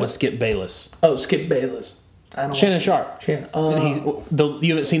Trinidad? with Skip Bayless. Oh, Skip Bayless. I don't Shannon Sharp. Shannon. And you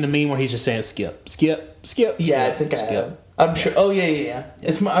haven't seen the meme where he's just saying skip. Yeah, I think I have. I'm sure. Oh yeah.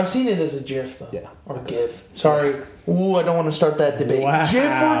 I've seen it as a GIF though. Yeah. Or GIF. Sorry. Ooh, I don't want to start that debate. Wow. GIF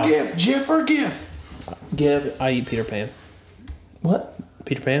or GIF? GIF or GIF? GIF. I eat Peter Pan. What?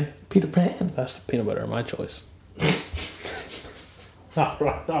 Peter Pan? Peter Pan. That's the peanut butter of my choice. All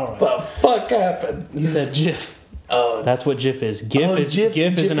right. The fuck happened? You said GIF. Oh, That's what GIF is. GIF Oh, is GIF-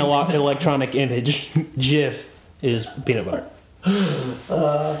 GIF is GIF an and- electronic image. GIF is peanut butter.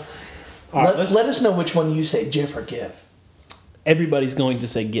 All right, let us know which one you say, GIF or GIF. everybody's going to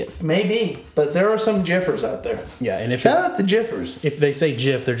say GIF. Maybe, but there are some GIFers out there. Yeah, and Shout out the GIFers. if they say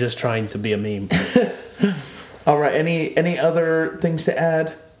GIF, they're just trying to be a meme. All right. Any other things to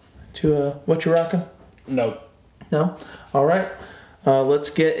add to what you're rocking? No. No. All right. Let's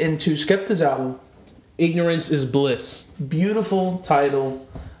get into Skepta's album. Ignorance is bliss. Beautiful title.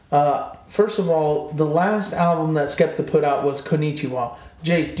 First of all, the last album that Skepta put out was Konnichiwa.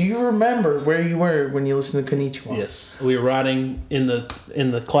 Jake, do you remember where you were when you listened to Konnichiwa? Yes, we were riding in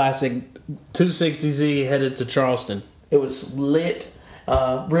the classic 260Z headed to Charleston. It was lit.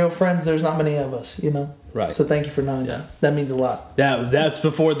 Real friends, there's not many of us, you know? Right. So thank you for knowing that. That means a lot. That's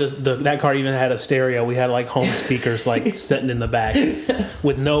before that car even had a stereo. We had like home speakers like sitting in the back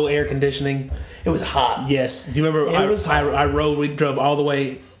with no air conditioning. It was hot. Yes. Do you remember? It was hot. I rode. We drove all the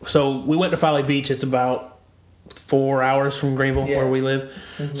way. So we went to Folly Beach. It's about 4 hours from Greenville, Yeah. where we live.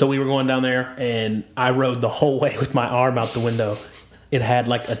 Mm-hmm. So we were going down there, and I rode the whole way with my arm out the window. It had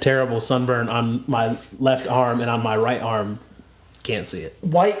like a terrible sunburn on my left arm, and on my right arm, can't see it.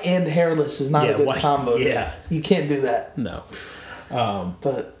 White and hairless is not Yeah, a good white- combo. yeah. You can't do that. No.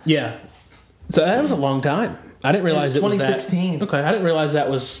 But Yeah. So that was a long time. I didn't realize it was 2016. that. Okay, I didn't realize that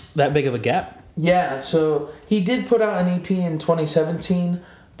was that big of a gap. yeah, so he did put out an EP in 2017,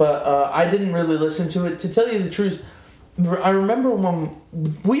 but I didn't really listen to it. To tell you the truth, I remember when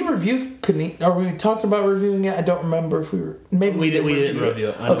we reviewed or we talked about reviewing it. I don't remember if we were. Maybe We didn't review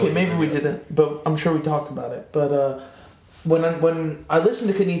it. I know Okay, we maybe we reviewed didn't, but I'm sure we talked about it. But when I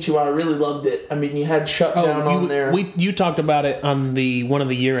listened to Konnichiwa, I really loved it. I mean, you had Shutdown on there. You talked about it on one of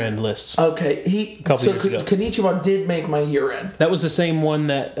the year-end lists. Okay, couple years ago. Konnichiwa did make my year-end. That was the same one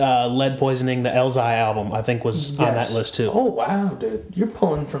that Lead Poisoning, the Elzai album, I think was on that list too. Oh wow, dude, you're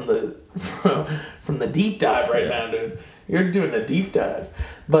pulling from the deep dive right now, dude. You're doing a deep dive.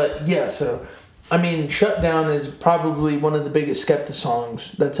 But yeah, so I mean, Shutdown is probably one of the biggest Skepta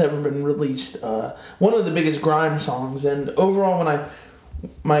songs that's ever been released. One of the biggest grime songs. And overall, when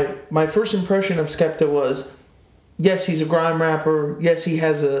my first impression of Skepta was, yes, he's a grime rapper. Yes, he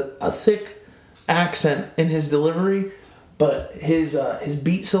has a thick accent in his delivery, but his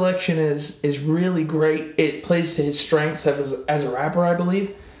beat selection is really great. It plays to his strengths as a rapper, I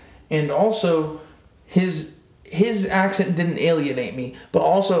believe, and also his accent didn't alienate me. But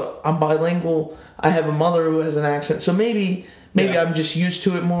also, I'm bilingual. I have a mother who has an accent, so maybe I'm just used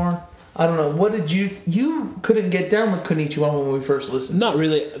to it more. I don't know. What did you couldn't get down with Konnichiwa when we first listened? Not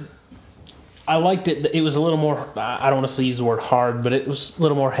really. I liked it. It was a little more, I don't want to use the word hard, but it was a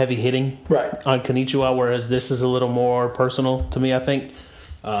little more heavy hitting on Konnichiwa, whereas this is a little more personal to me, I think.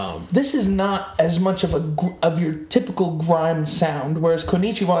 This is not as much of your typical grime sound, whereas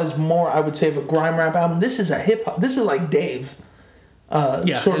Konnichiwa is more, I would say, of a grime rap album. This is a hip hop. This is like Dave.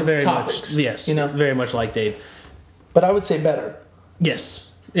 Sort of very topics. Much, yes, very much like Dave. But I would say better.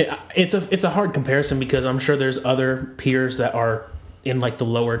 Yes, it's a hard comparison because I'm sure there's other peers that are in like the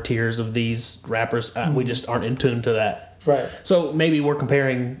lower tiers of these rappers. We just aren't in tune to that. Right. So maybe we're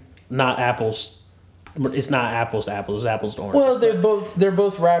comparing not apples. It's not apples to apples. It's apples to oranges. Well, they're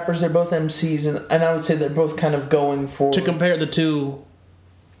both rappers. They're both MCs, and I would say they're both kind of going for to compare the two,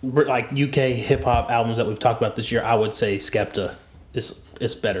 like UK hip hop albums that we've talked about this year. I would say Skepta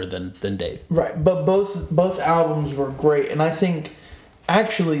is better than Dave. Right, but both albums were great, and I think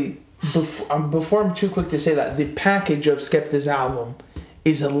actually before I'm too quick to say that, the package of Skepta's album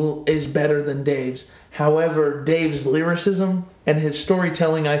is better than Dave's. However, Dave's lyricism and his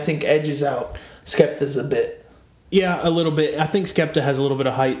storytelling, I think, edges out Skepta's a bit. Yeah, a little bit. I think Skepta has a little bit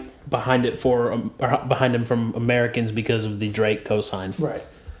of hype behind it behind him from Americans because of the Drake cosign. Right.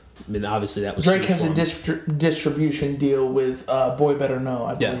 I mean, obviously that was Drake has a distribution deal with Boy Better Know,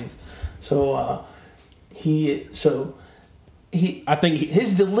 I believe. So I think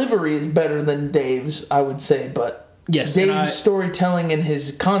his delivery is better than Dave's, I would say, but yes, Dave's storytelling and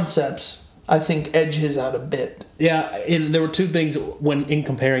his concepts, I think, edge his out a bit. Yeah, and there were two things in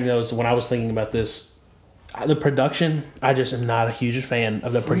comparing those when I was thinking about this. The production, I just am not a huge fan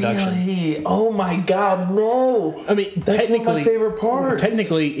of the production. Really? Oh my God, no! I mean, that's one of my favorite parts.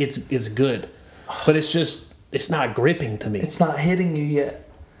 Technically, it's good, but it's not gripping to me. It's not hitting you yet.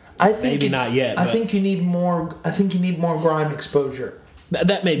 I think maybe not yet. I think you need more. I think you need more grime exposure.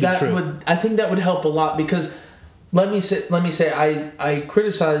 That may be true. I think that would help a lot because let me say I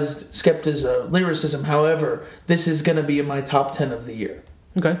criticized Skepta's lyricism. However, this is going to be in my top 10 of the year.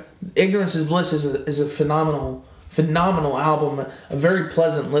 Okay. Ignorance is Bliss is a phenomenal album, a very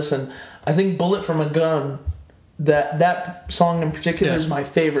pleasant listen. I think Bullet from a Gun, that song in particular is my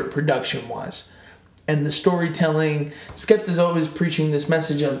favorite production wise. And the storytelling, Skepta's always preaching this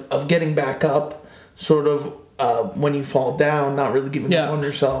message of getting back up, sort of when you fall down, not really giving up on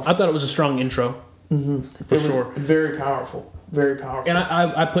yourself. I thought it was a strong intro. For sure. Very powerful. Very powerful. And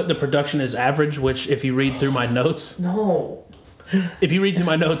I put the production as average, which if you read through my notes... No. If you read through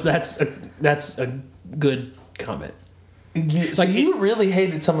my notes, that's a good comment. You really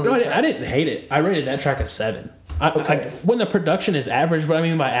hated some of the tracks. I didn't hate it. I rated that track a 7. Okay. When the production is average, what I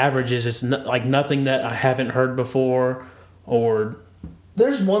mean by average is it's like nothing that I haven't heard before, or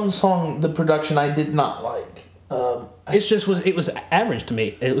there's one song the production I did not like. It was average to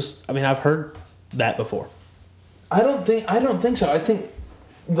me. It was. I mean, I've heard that before. I don't think so.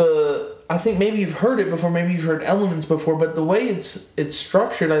 I think maybe you've heard it before, maybe you've heard elements before, but the way it's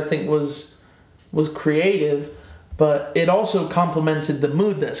structured, I think, was creative, but it also complemented the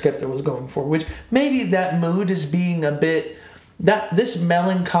mood that Skepta was going for, which maybe that mood is being a bit, this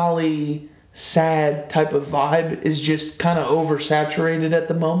melancholy, sad type of vibe is just kind of oversaturated at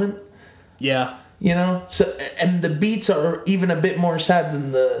the moment. Yeah. You know? So, and the beats are even a bit more sad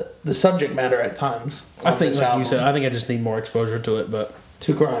than the subject matter at times. I think, like you said, I think I just need more exposure to it, but...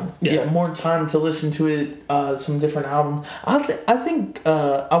 To grime. Yeah, more time to listen to it, some different albums. I think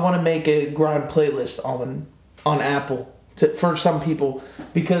I want to make a grime playlist on Apple for some people,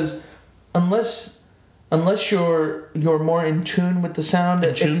 because unless you're more in tune with the sound,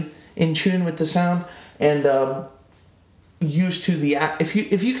 in tune with the sound, and used to the if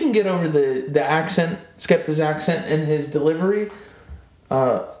you can get over the accent, Skepta's accent and his delivery,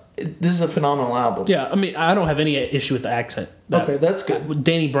 this is a phenomenal album. Yeah, I mean, I don't have any issue with the accent. Okay, that's good.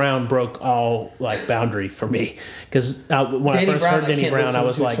 Danny Brown broke all like boundary for me because when I first heard Danny Brown, I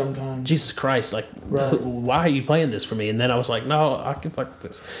was like, Jesus Christ, like, why are you playing this for me? And then I was like, no, I can fuck with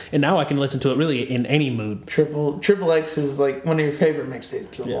this. And now I can listen to it really in any mood. Triple X is like one of your favorite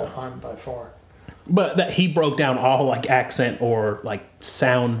mixtapes of all time by far. But that he broke down all like accent or like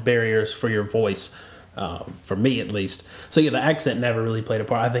sound barriers for your voice, for me at least. So yeah, the accent never really played a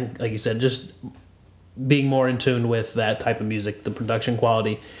part. I think, like you said, just being more in tune with that type of music, the production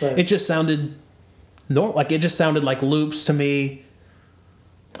quality, it just sounded like it just sounded like loops to me.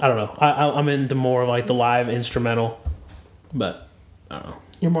 I don't know. I'm into more like the live instrumental, but I don't know.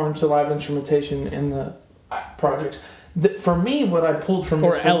 You're more into live instrumentation in the projects. For me, what I pulled from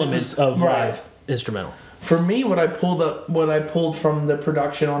or this elements of live instrumental. For me, what I pulled from the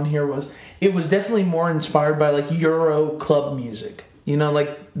production on here was it was definitely more inspired by like Euro club music. You know, like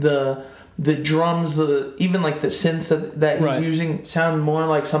the drums, even like the synths that he's using sound more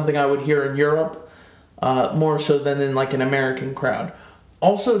like something I would hear in Europe, more so than in like an American crowd.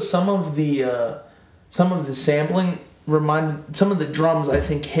 Also, some of the sampling some of the drums I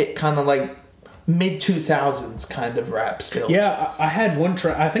think hit kind of like mid-2000s kind of rap still. Yeah, I had one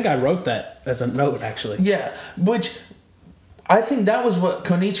track. I think I wrote that as a note, actually. Yeah, which I think that was what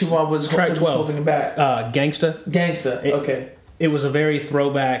Konichiwa was track 12. Holding back. Gangsta. Okay. It was a very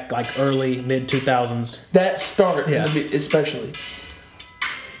throwback, like early, mid-2000s. That start, especially.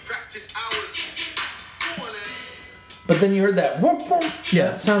 Practice hours. But then you heard that whoop, whoop. Yeah.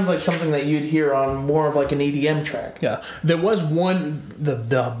 That sounds like something that you'd hear on more of like an EDM track. Yeah. There was one,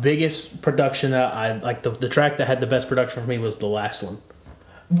 the biggest production that I, like the track that had the best production for me was the last one.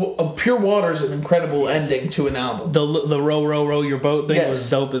 Well, Pure Water is an incredible ending to an album. The row your boat thing was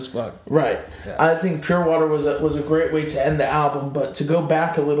dope as fuck. Right. Yeah. I think Pure Water was a great way to end the album, but to go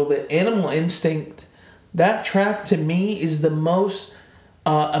back a little bit, Animal Instinct, that track to me is the most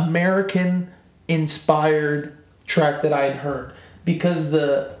American inspired track that I had heard, because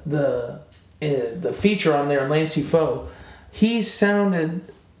the feature on there, Lancey Foe, he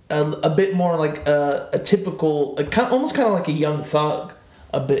sounded a bit more like a typical, almost kind of like a Young Thug,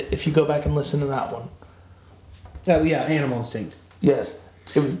 a bit. If you go back and listen to that one. Oh yeah, Animal Instinct. Yes.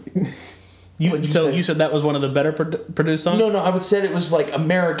 You said that was one of the better produced songs? No, I would say it was like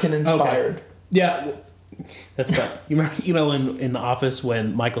American inspired. Okay. Yeah, that's right. You remember, in The Office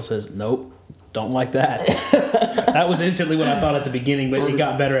when Michael says, "Nope, don't like that." That was instantly what I thought at the beginning, but it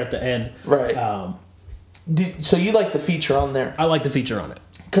got better at the end. Right. So you like the feature on there? I like the feature on it.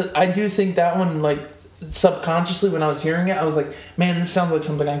 Because I do think that one, like, subconsciously when I was hearing it, I was like, man, this sounds like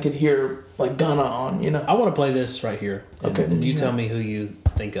something I could hear, like, Gunna on, you know? I want to play this right here. Okay. And you tell me who you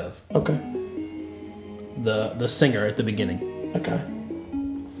think of. Okay. The singer at the beginning. Okay.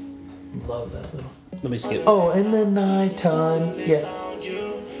 Love that little. Let me skip. Oh, in the nighttime. Yeah.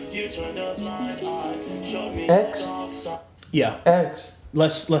 X? Yeah. X.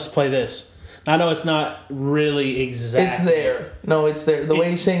 Let's play this. I know it's not really exact. It's there. No, it's there. The way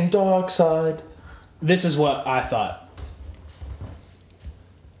he's saying Dark Side. This is what I thought.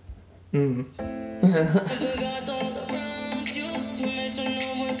 A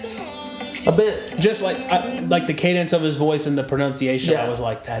bit. Just like the cadence of his voice and the pronunciation, I was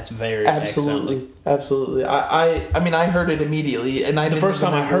like, that's very absolutely. Absolutely. I mean, I heard it immediately, and the first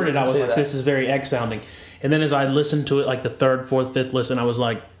time I heard it, I was like, this is very X sounding. And then as I listened to it, like the third, fourth, fifth listen, I was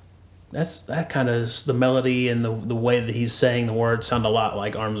like, that kind of the melody and the way that he's saying the words sound a lot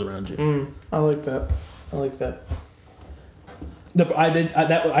like Arms Around You. I like that.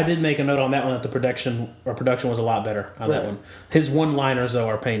 I did make a note on that one that the production was a lot better on that one. His one-liners though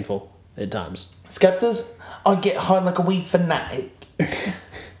are painful at times. Skeptas, I get hard like a weed fanatic.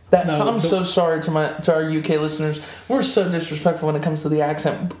 I'm so sorry to our UK listeners. We're so disrespectful when it comes to the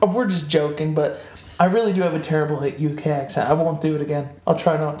accent. We're just joking, but I really do have a terrible UK accent. I won't do it again. I'll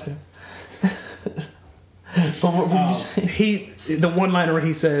try not to. But what would you say? The one-liner where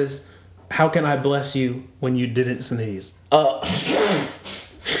he says, "How can I bless you when you didn't sneeze?"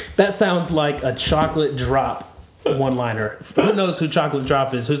 That sounds like a Chocolate Drop one-liner. Who knows who Chocolate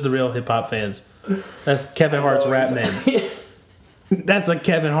Drop is? Who's the real hip-hop fans? That's Kevin Hart's rap name. That's a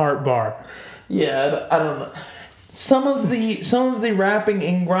Kevin Hart bar. Yeah, I don't know. Some of the rapping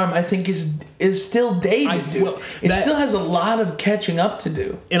in grime, I think, is still dated, dude. It still has a lot of catching up to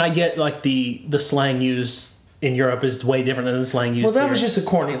do. And I get like the slang used in Europe is way different than the slang used. Well, that was just a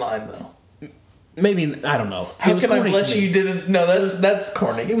corny line, though. Maybe I don't know. How can I bless you? You didn't. No, that's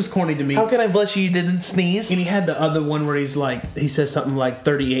corny. It was corny to me. How can I bless you? You didn't sneeze. And he had the other one where he says something like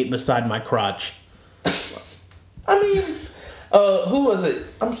 38 beside my crotch. I mean, Who was it?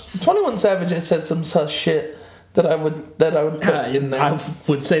 21 Savage has said some such shit that I would put in there. I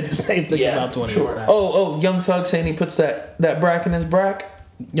would say the same thing about 21 Savage. Oh, Young Thug saying he puts that brack in his brack.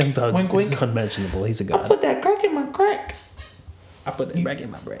 Young Thug Wink, is wink. unmentionable. He's a I god. put that crack in my crack. I put that back in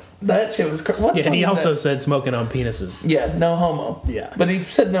my bread. That shit was crazy. Yeah, and he also said smoking on penises. Yeah, no homo. Yeah. But he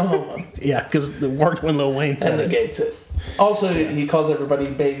said no homo. Yeah, because it worked when Lil Wayne And said it. negates it. Also, he calls everybody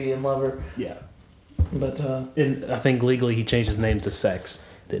baby and lover. Yeah. But And I think legally he changed his name to Sex,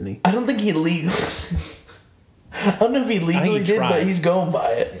 didn't he? I don't think he legally. I don't know if he legally he did, tried. but he's going by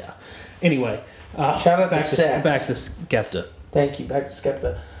it. Yeah. Anyway, Shout out back to Sex. back to Skepta. Thank you. Back to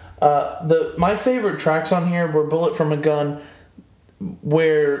Skepta. My favorite tracks on here were "Bullet from a Gun,"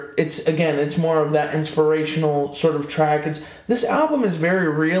 where it's more of that inspirational sort of track. This album is very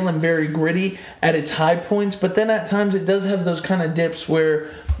real and very gritty at its high points, but then at times it does have those kind of dips where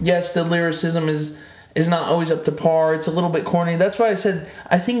yes, the lyricism is not always up to par. It's a little bit corny. That's why I said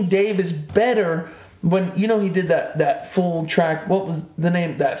I think Dave is better when he did that full track. What was the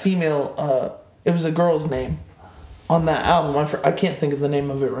name? That female. It was a girl's name on that album. I can't think of the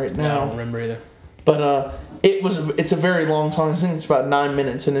name of it right now. I don't remember either. But it's a very long song. I think it's about 9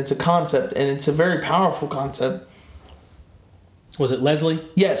 minutes, and it's a concept, and it's a very powerful concept. Was it Leslie?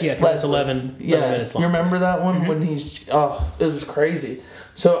 Yes, Yeah, it's Leslie. 11 Yeah, minutes long. you remember that one when he's it was crazy.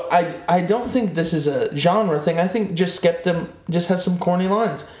 So I don't think this is a genre thing. I think just Skepta just has some corny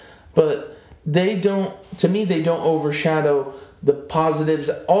lines, but they don't overshadow the positives.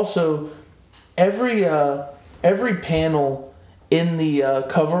 Also, every panel in the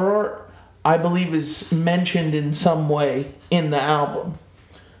cover art, I believe, is mentioned in some way in the album.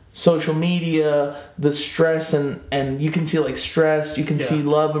 Social media, the stress, and you can see like stress, you can see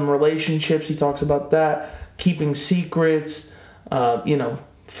love and relationships. He talks about that, keeping secrets,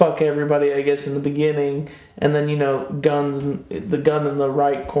 fuck everybody, I guess, in the beginning, and then guns, and the gun in the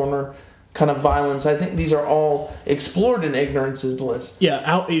right corner, kind of violence. I think these are all explored in Ignorance is Bliss.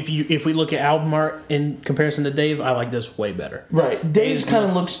 Yeah, if we look at album art in comparison to Dave, I like this way better. Right, Dave's kind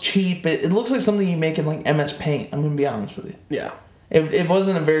of looks cheap. It looks like something you make in like MS Paint. I'm gonna be honest with you. Yeah. It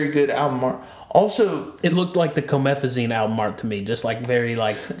wasn't a very good album art. Also, It looked like the Comethazine album art to me, just like very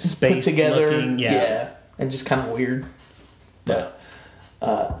like space put together, looking. Yeah. and just kind of weird. Yeah.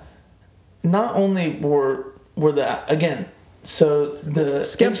 Not only were the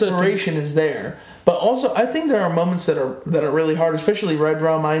Skepta inspiration is there, but also I think there are moments that are really hard, especially Red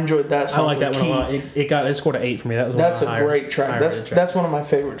Rum. I enjoyed that song. I like that with one a Key. lot. It scored an 8 for me. That's a great track. That's one of my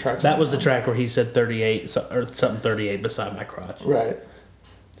favorite tracks. That was the track where he said 38 or something 38 beside my crotch. Right.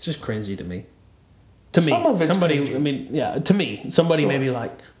 It's just cringy to me. To Some of me, it's somebody. cringy. I mean, yeah. To me, somebody Sure. may be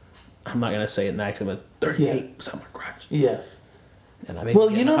like, I'm not gonna say it in an accent, but 38 beside my crotch. Yeah. And I may Well,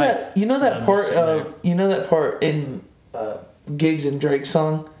 be you getting know hyped. that I'm part. just sitting there. That part in Giggs and Drake's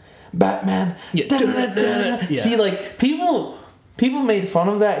song, Batman. Yeah. Da-da-da-da-da. Yeah. See, like people made fun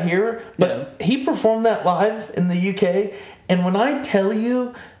of that here, but he performed that live in the UK, and when I tell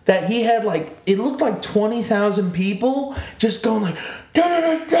you that he had it looked like 20,000 people just going like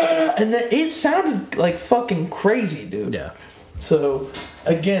da-da-da-da-da, and then it sounded like fucking crazy, dude. Yeah. So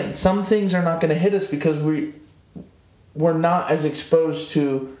again, some things are not going to hit us because we're not as exposed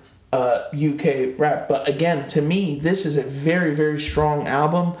to UK rap. But again, to me, this is a very, very strong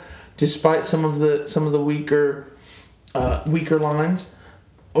album, despite some of the weaker lines.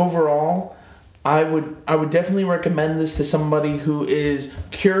 Overall, I would definitely recommend this to somebody who is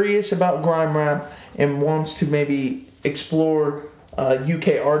curious about grime rap and wants to maybe explore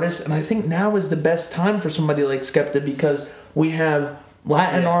UK artists. And I think now is the best time for somebody like Skepta because we have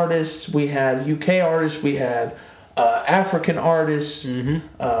Latin artists, we have UK artists, we have African artists.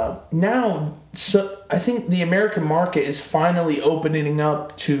 Now, so I think the American market is finally opening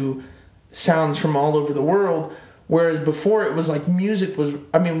up to sounds from all over the world. Whereas before it was like music was,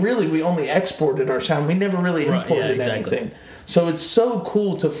 really we only exported our sound. We never really imported anything. So it's so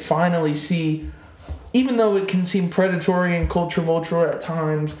cool to finally see, even though it can seem predatory and culture vulture at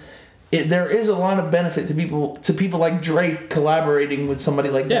times, there is a lot of benefit to people like Drake collaborating with somebody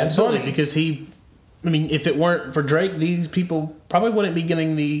like Yeah, Bad absolutely. Bunny. Because if it weren't for Drake, these people probably wouldn't be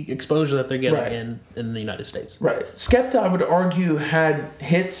getting the exposure that they're getting in the United States. Right. Skepta, I would argue, had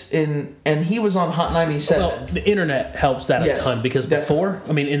hits and he was on Hot 97. Well, the internet helps that Yes, a ton because before,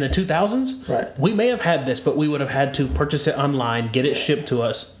 in the 2000s, Right. we may have had this, but we would have had to purchase it online, get it shipped to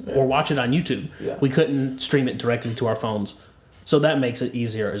us, or watch it on YouTube. Yeah. We couldn't stream it directly to our phones. So that makes it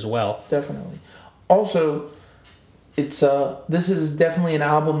easier as well. Definitely. Also, it's this is definitely an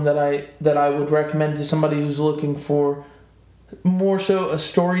album that I would recommend to somebody who's looking for more so a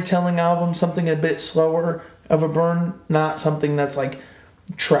storytelling album, something a bit slower, of a burn, not something that's like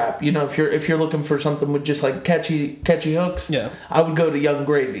trap. You know, if you're looking for something with just like catchy hooks, Yeah. I would go to Young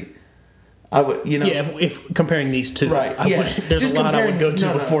Gravy. I would, you know. Yeah, if comparing these two, Right. There's Just a lot I would go to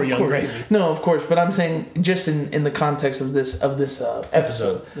comparing- before of Young course. Gravy. No, of course, but I'm saying just in the context of this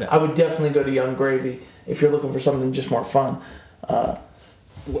episode, Yeah. I would definitely go to Young Gravy if you're looking for something just more fun.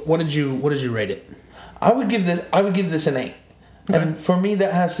 What did you rate it? I would give this an 8. And for me,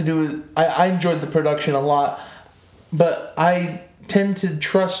 that has to do with I enjoyed the production a lot, but I tend to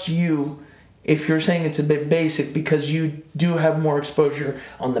trust you if you're saying it's a bit basic because you do have more exposure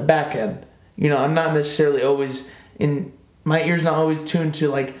on the back end. You know, I'm not necessarily always my ear's not always tuned to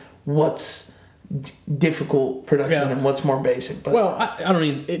like what's difficult production Yeah. and what's more basic. But Well, I don't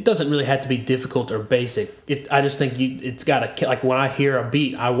even. It doesn't really have to be difficult or basic. I just think it's got to like when I hear a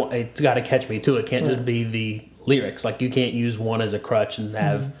beat, it's got to catch me too. It can't just be the lyrics. Like you can't use one as a crutch and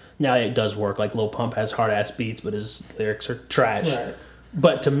have. Now it does work. Like Lil Pump has hard ass beats, but his lyrics are trash. Right.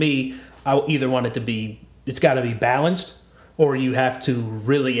 But to me, I either want it to be. It's got to be balanced, or you have to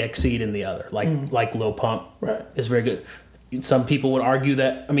really exceed in the other. Like Lil Pump Right. is very good. Some people would argue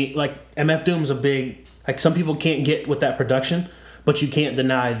that, I mean, like MF Doom's a big, like some people can't get with that production, but you can't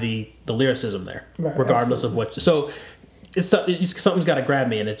deny the lyricism there, Right, regardless of what. So it's something's got to grab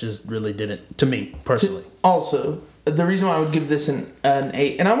me, and it just really didn't to me personally. Also, the reason why I would give this an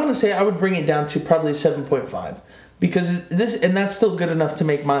 8, and I want to say I would bring it down to probably 7.5, because that's still good enough to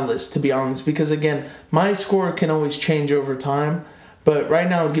make my list, to be honest. Because again, my score can always change over time, but right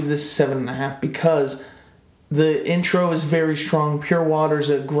now I would give this a 7.5 because the intro is very strong. Pure Water's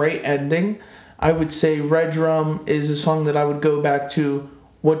a great ending. I would say Red Drum is a song that I would go back to.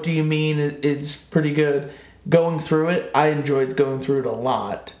 What Do You Mean? It's pretty good. Going Through It, I enjoyed going through it a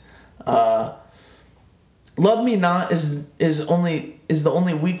lot. Love Me Not is the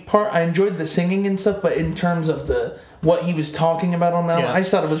only weak part. I enjoyed the singing and stuff, but in terms of what he was talking about on that one, I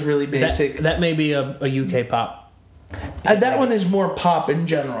just thought it was really basic. That may be a UK pop. That one is more pop in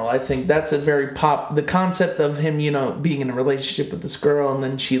general. I think that's a very pop. The concept of him, you know, being in a relationship with this girl and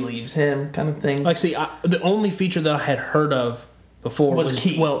then she leaves him, kind of thing. Like, see, the only feature that I had heard of before Was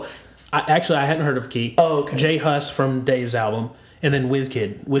Key. Well, I hadn't heard of Key. Oh, okay. Jay Huss from Dave's album, and then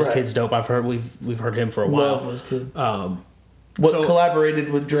WizKid. WizKid's dope. I've heard we've heard him for a while. Love Wizkid. What Collaborated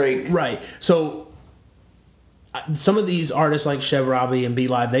with Drake. Right. So some of these artists like Chev Robbie and Be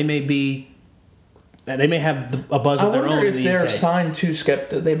Live, they may have a buzz I of their wonder own. if in the they're UK. signed to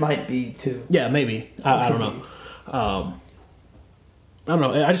Skepta. They might be too. Yeah, maybe. I don't know. I don't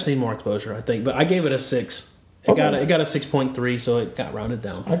know. I just need more exposure, I think. But I gave it a 6. It got a 6.3, so it got rounded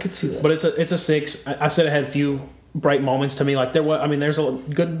down. I could see that. But it's a 6. I said it had a few bright moments to me. Like there was, I mean, there's a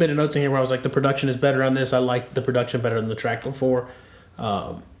good bit of notes in here where I was like, the production is better on this. I like the production better than the track before.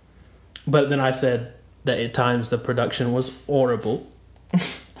 But then I said that at times the production was horrible.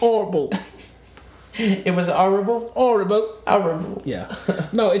 Horrible. It was horrible. Horrible. Yeah.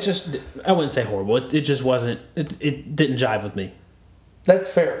 No, it just, I wouldn't say horrible. It just wasn't, it didn't jive with me. That's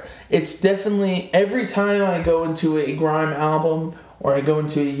fair. It's definitely, every time I go into a grime album or I go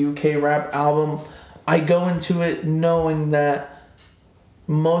into a UK rap album, I go into it knowing that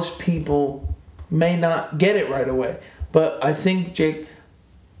most people may not get it right away. But I think, Jake,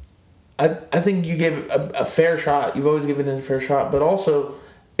 I think you gave it a fair shot. You've always given it a fair shot. But also,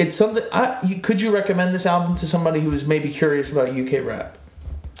 it's something, could you recommend this album to somebody who is maybe curious about UK rap?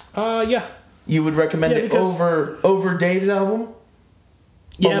 Yeah. You would recommend it because- over Dave's album?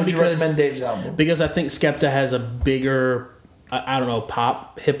 Or Yeah, would you recommend Dave's album? Because I think Skepta has a bigger, I don't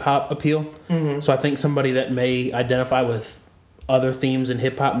know, hip hop appeal. Mm-hmm. So I think somebody that may identify with other themes in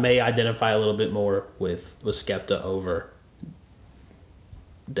hip hop may identify a little bit more with Skepta over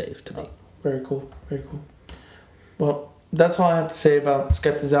Dave to me. Very cool. Very cool. Well, that's all I have to say about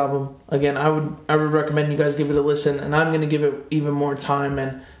Skepta's album. Again, I would recommend you guys give it a listen, and I'm going to give it even more time.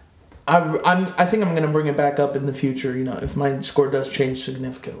 And I think I'm going to bring it back up in the future. You know, if my score does change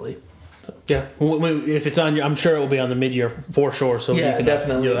significantly. Yeah, if it's on, I'm sure it will be on the mid-year for sure. So Yeah, you can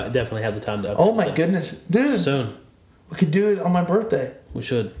definitely. you'll definitely have the time to. Update Oh my that. goodness, dude! Soon We could do it on my birthday. we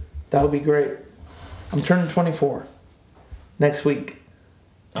should. That would be great. I'm turning 24 next week.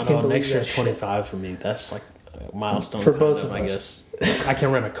 I can't know believe next year's that shit. 25 for me. That's like a milestone For kind both of I us. guess. I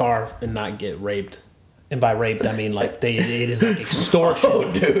can rent a car and not get raped. And by raped, I mean like it is like extortion.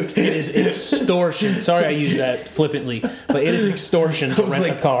 Oh, dude. It is extortion. Sorry I use that flippantly, but it is extortion to was rent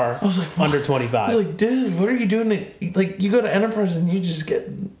like- a car I was like, what? under 25. I was like, dude, what are you doing? Like, you go to Enterprise and you just get.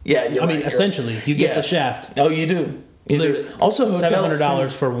 Yeah, you're I mean, right, you're- essentially, you get Yeah. the shaft. Oh, you do. You Literally, do. Also, hotels. $700 too.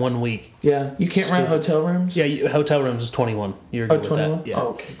 for 1 week. Yeah, you can't rent Stupid. hotel rooms. Yeah, hotel rooms is 21. You're Oh, good with 21. that. Yeah. Oh,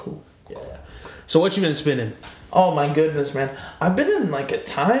 okay, cool. Yeah. So what you been spinning? Oh my goodness, man! I've been in like a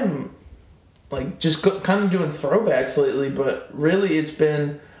time, like just kind of doing throwbacks lately, but really it's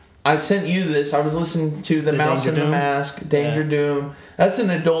been. I sent you this. I was listening to The Mouse Danger and the Doom? Mask, Danger Doom. That's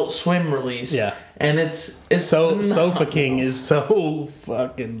an Adult Swim release. Yeah. And it's So phenomenal. Sofa King is so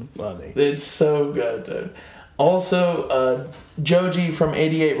fucking funny. It's so good, dude. Also, Joji from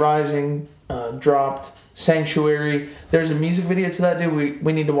 88 Rising dropped Sanctuary. There's a music video to that, dude.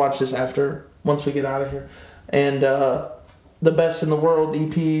 We need to watch this once we get out of here. And The Best in the World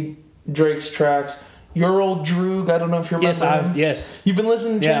EP, Drake's tracks. Your Old Droog, I don't know if you remember him. Yes. You've been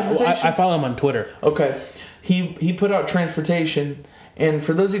listening to Yeah, Transportation? I follow him on Twitter. Okay. He put out Transportation, and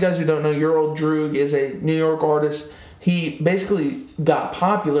for those of you guys who don't know, Your Old Droog is a New York artist. He basically got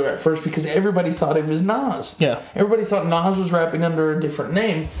popular at first because everybody thought it was Nas. Yeah. Everybody thought Nas was rapping under a different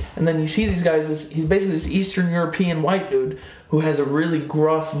name, and then you see these guys, he's basically this Eastern European white dude who has a really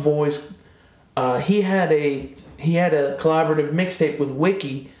gruff voice. He had a collaborative mixtape with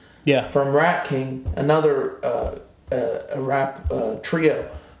Wiki, Yeah. from Rat King, another a rap trio.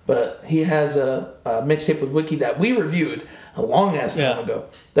 But he has a mixtape with Wiki that we reviewed a long ass time ago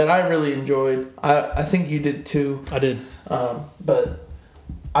that I really enjoyed. I think you did too. I did. But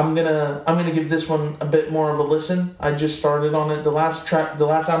I'm gonna give this one a bit more of a listen. I just started on it. The last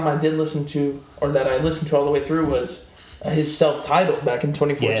album I did listen to, or that I listened to all the way through, was his self-titled back in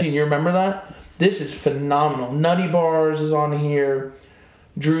 2014. Yes. You remember that? This is phenomenal. Nutty Bars is on here.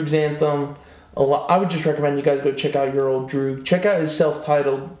 Droog's Anthem. I would just recommend you guys go check out Your Old Droog. Check out his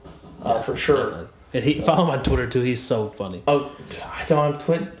self-titled for sure. Definitely. And follow him on Twitter too. He's so funny. Oh, I don't have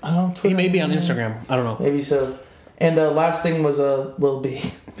Twitter. He may be on Instagram. I don't know. Maybe so. And last thing was Lil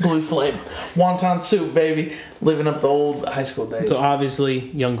B. Blue Flame. Wonton Soup, baby. Living up the old high school days. So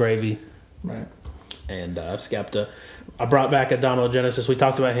obviously, Young Gravy. Right. And Skepta. I brought back Adamo Genesis. We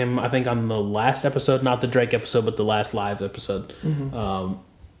talked about him, I think, on the last episode, not the Drake episode, but the last live episode. Mm-hmm.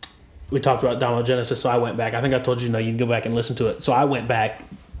 We talked about Adamo Genesis, so I went back. I think I told you, no, you can go back and listen to it. So I went back,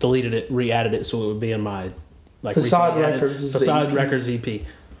 deleted it, re-added it, so it would be in my Facade recently added Records is the Facade EP. Records EP.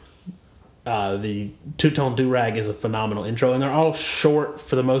 The Two-Tone Do-Rag is a phenomenal intro, and they're all short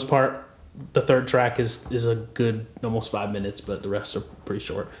for the most part. The third track is a good almost 5 minutes, but the rest are pretty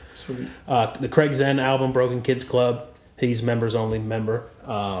short. Sweet. The Craig Zen album, Broken Kids Club, he's members only member.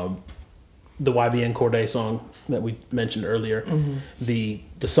 The YBN Corday song that we mentioned earlier. Mm-hmm. The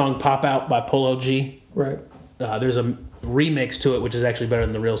song Pop Out by Polo G. Right. There's a remix to it, which is actually better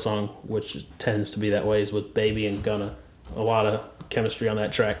than the real song, which tends to be that way, is with Baby and Gunna. A lot of chemistry on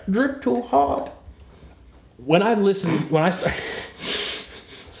that track. Drip too hard. When I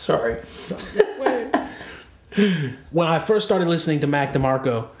Sorry. when I first started listening to Mac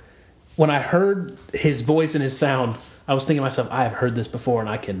DeMarco, when I heard his voice and his sound, I was thinking to myself, I have heard this before and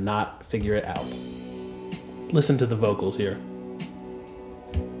I cannot figure it out. Listen to the vocals here.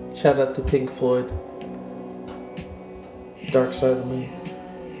 Shout out to Pink Floyd. Dark Side of the Moon.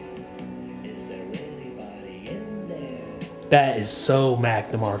 That is so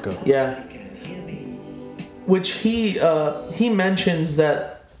Mac DeMarco. Yeah. Which he mentions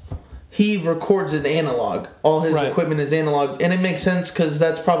that he records in analog. All his Right. equipment is analog, and it makes sense because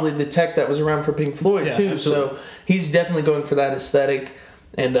that's probably the tech that was around for Pink Floyd Yeah, too. absolutely. So he's definitely going for that aesthetic.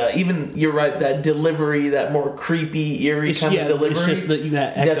 And even you're right, that delivery, that more creepy, eerie kind of delivery, it's just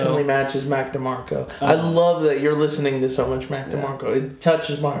that echo. definitely matches Mac DeMarco. I love that you're listening to so much Mac DeMarco. It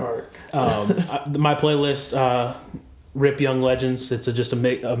touches my heart. My playlist, Rip Young Legends. It's just a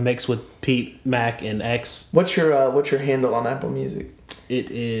mix with Pete, Mac, and X. What's your handle on Apple Music? It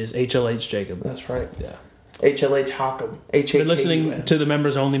is HLH Jacob. That's right. Yeah. HLH Hockham. Been listening to the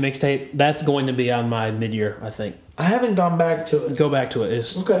members only mixtape. That's going to be on my mid-year, I think. I haven't gone back to it. Go back to it.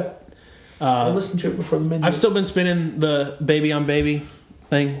 It's, Okay. I listened to it before the mid. I've still been spinning the Baby on Baby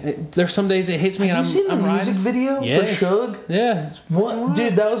thing. There's some days it hits me Have and you seen the I'm music riding. video Yes. for Suge? Yeah. It's What,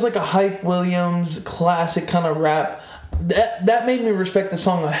 dude? That was like a Hype Williams classic kind of rap. That made me respect the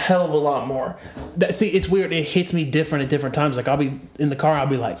song a hell of a lot more. See, it's weird. It hits me different at different times. Like I'll be in the car, I'll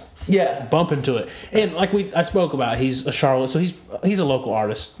be like Yeah. bumping to it. And like I spoke about, he's a Charlotte, so he's a local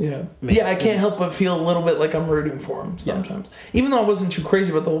artist. Yeah. mean, Yeah, I can't help but feel a little bit like I'm rooting for him sometimes. Even though I wasn't too crazy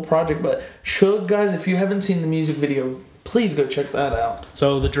about the whole project, but Suge, guys, if you haven't seen the music video, please go check that out.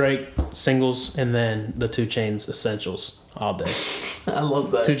 So the Drake singles and then the 2 Chainz essentials all day. I love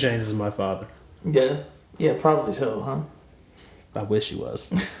that. 2 Chainz is my father. Yeah. Yeah, probably so, huh? I wish he was.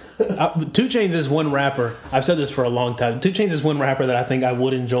 2 Chainz is one rapper. I've said this for a long time. 2 Chainz is one rapper that I think I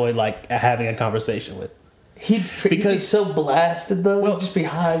would enjoy like having a conversation with. He'd be Because- so blasted though. Well- He'd just be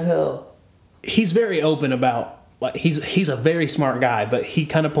high as hell. He's very open about like he's a very smart guy, but he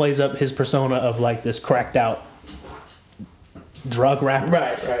kind of plays up his persona of like this cracked out drug rapper.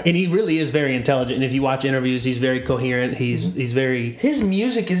 Right. And he really is very intelligent. And if you watch interviews, he's very coherent. He's very... His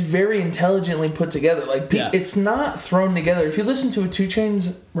music is very intelligently put together. Like, it's not thrown together. If you listen to a 2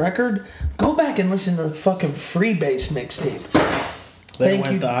 Chainz record, go back and listen to the fucking Freebase mixtape. They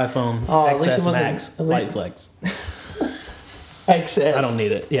went the iPhone XS Max Light Flex. XS. I don't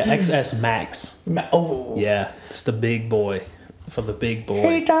need it. Yeah, XS Max. Oh. Yeah, it's the big boy for the big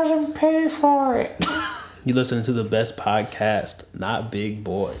boy. He doesn't pay for it. You listen to the best podcast, not Big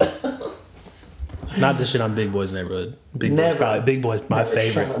Boy. Not the shit on Big Boy's Neighborhood. Big Boy's my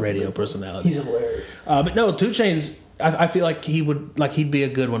favorite radio personality. He's hilarious. But no, 2 Chainz, I feel like he'd be a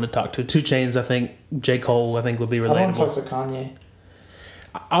good one to talk to. 2 Chainz, I think. J. Cole, I think, would be relatable. I want to talk to Kanye.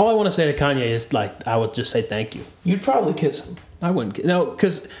 All I want to say to Kanye is, like, I would just say thank you. You'd probably kiss him. I wouldn't. No,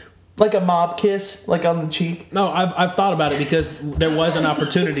 because... Like a mob kiss, like on the cheek. No, I've thought about it because there was an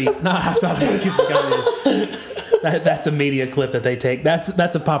opportunity. No, I've thought about kissing Kanye. That's a media clip that they take. That's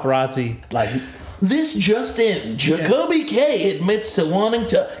a paparazzi, like... This just in, Jacoby K admits to wanting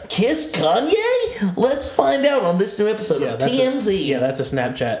to kiss Kanye? Let's find out on this new episode of TMZ. That's a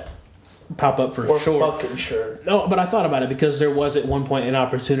Snapchat pop-up for We're sure. Fucking sure. No, but I thought about it because there was at one point an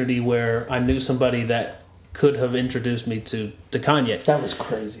opportunity where I knew somebody that could have introduced me to Kanye. That was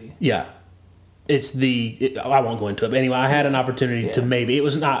crazy. Yeah. I won't go into it. But anyway, I had an opportunity to maybe. It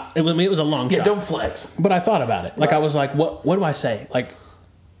was not, it was a long shot. Yeah, don't flex. But I thought about it. Like, I was like, what do I say? Like,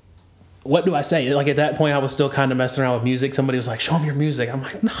 what do I say? Like, at that point, I was still kind of messing around with music. Somebody was like, show me your music. I'm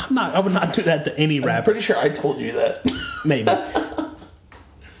like, no, I'm not. I would not do that to any rapper. I'm pretty sure I told you that. Maybe.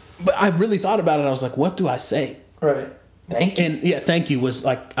 But I really thought about it. I was like, what do I say? Right. Thank you. And yeah, thank you was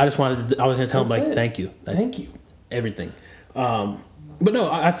like, I was going to tell him, like, thank you. Thank you. Everything. But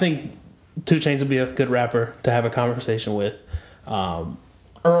no, I think 2 Chainz would be a good rapper to have a conversation with. Earl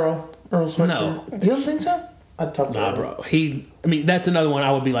Sweatshirt. No. You don't think so? I'd talk to Nah, bro. That's another one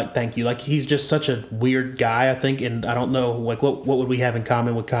I would be like, thank you. Like, he's just such a weird guy, I think, and I don't know, like, what would we have in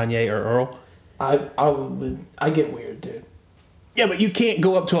common with Kanye or Earl? I get weird, dude. Yeah, but you can't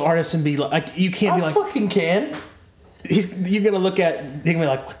go up to an artist and be like, you can't be like, fucking can. You're gonna look at, you're gonna be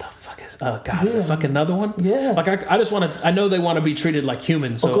like, what the fuck is, God, Dude, fuck another one? Yeah. Like, I just want to, I know they want to be treated like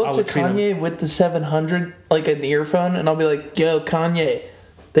humans, so I'll go I up would to treat them. Kanye with the 700, like an earphone, and I'll be like, yo, Kanye,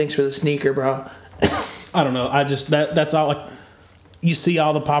 thanks for the sneaker, bro. I don't know. I just, that's all, like, you see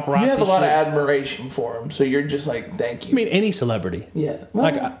all the paparazzi You have a lot of shit. admiration for him, so you're just like, thank you. I mean, any celebrity. Yeah. Well,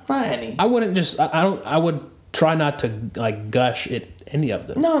 Like, not any. I wouldn't just, I would try not to, like, gush at any of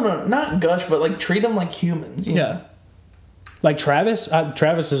them. No, not gush, but like treat them like humans. You know? Like Travis.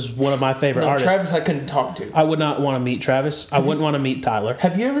 Travis is one of my favorite artists. Travis I couldn't talk to. I would not want to meet Travis. I wouldn't want to meet Tyler.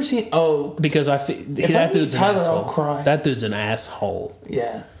 Have you ever seen, because that dude's an Tyler, asshole. I'll cry. That dude's an asshole.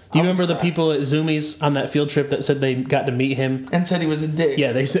 Yeah. Do you remember the people at Zoomies on that field trip that said they got to meet him? And said he was a dick.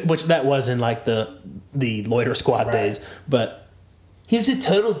 Yeah, they said, which that was in like the Loiter Squad days. But he was a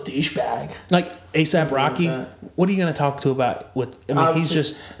total douchebag. Like ASAP Rocky, what are you going to talk to about? He's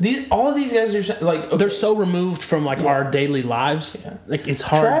just... all of these guys are like... Okay. They're so removed from like our daily lives. Yeah. Like, it's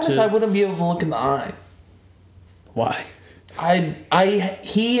hard Travis, I wouldn't be able to look in the eye. Why?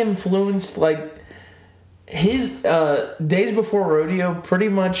 He influenced like... His Days Before Rodeo pretty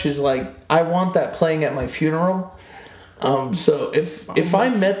much is like, I want that playing at my funeral. So if I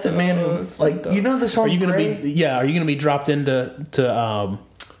met the man who, like, you know the song, are you gonna Gray? Are you gonna be dropped into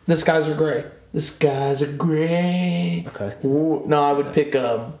The Skies Are Gray? The skies are gray. Okay. Ooh, no, I would pick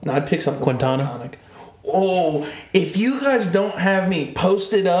I'd pick something Quintana. iconic. Oh, if you guys don't have me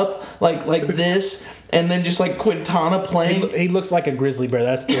posted up like this, and then just like Quintana playing. He looks like a grizzly bear.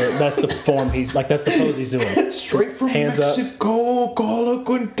 That's the form he's like. That's the pose he's doing. Straight from Hands Mexico, call it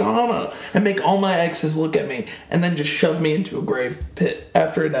Quintana, and make all my exes look at me, and then just shove me into a grave pit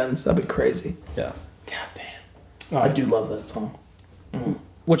after it ends. That'd be crazy. Yeah. God damn. I do love that song.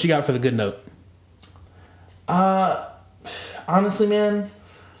 What you got for the good note? Honestly, man,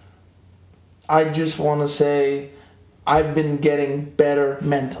 I just want to say I've been getting better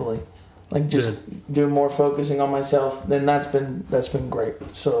mentally. Like just doing more focusing on myself, then that's been great.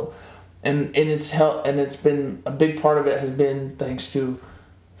 So, and it's helped, and it's been a big part of it has been thanks to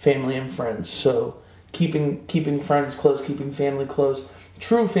family and friends. So keeping friends close, keeping family close,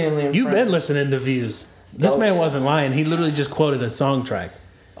 true family and You've friends. been listening to Views. This man wasn't lying. He literally just quoted a song track.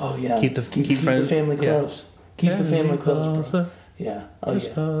 Oh yeah, keep the family close. Yeah. Keep the family close, bro. Yeah. Oh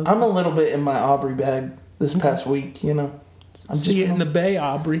yeah. I'm a little bit in my Aubrey bag this past week. You know. See you in the Bay,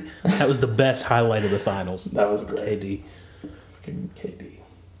 Aubrey. That was the best highlight of the finals. That was great. KD. KD.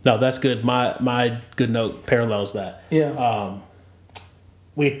 No, that's good. My good note parallels that. Yeah.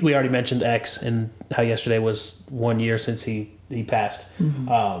 We already mentioned X and how yesterday was 1 year since he passed.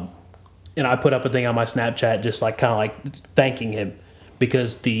 Mm-hmm. And I put up a thing on my Snapchat just like kind of like thanking him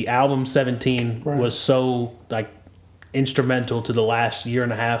because the album 17 Right. was so like instrumental to the last year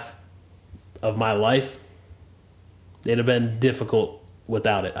and a half of my life. It'd have been difficult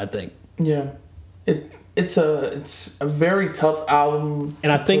without it, I think. Yeah. It's a very tough album.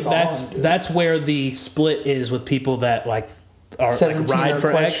 And I to think put on, dude. that's where the split is with people that like are 17 like ride or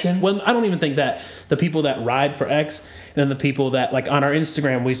for question? X. Well, I don't even think that. The people that ride for X and then the people that like on our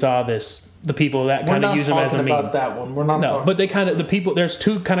Instagram we saw this. The people that We're kind of not use him as a talking meme. about that one. We're not. No, talking. but they kind of the people. There's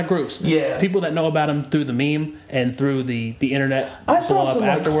two kind of groups. Yeah. People that know about him through the meme and through the internet. I saw blow up some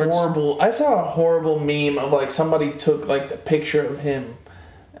like afterwards. horrible. I saw a horrible meme of like somebody took like the picture of him.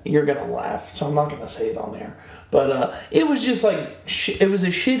 You're gonna laugh, so I'm not gonna say it on there. But it was just like it was a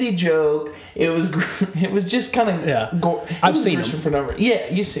shitty joke. It was just kind of Yeah. I've seen him. for number.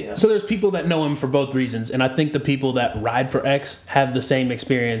 Yeah, you see him. So there's people that know him for both reasons, and I think the people that ride for X have the same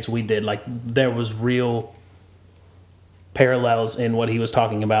experience we did. Like there was real parallels in what he was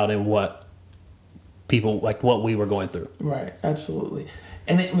talking about and what people like what we were going through. Right, absolutely.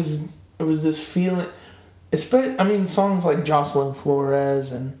 And it was this feeling. Especially, I mean, songs like Jocelyn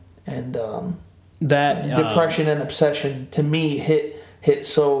Flores and That Depression and Obsession to me hit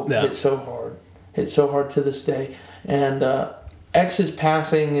so hard to this day. And X's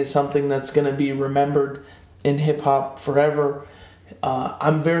passing is something that's going to be remembered in hip hop forever.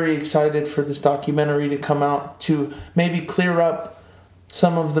 I'm very excited for this documentary to come out to maybe clear up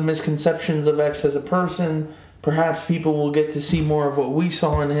some of the misconceptions of X as a person. Perhaps people will get to see more of what we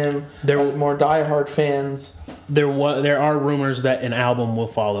saw in him as more diehard fans. There are rumors that an album will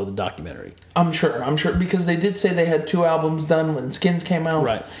follow the documentary. I'm sure because they did say they had 2 albums done when Skins came out.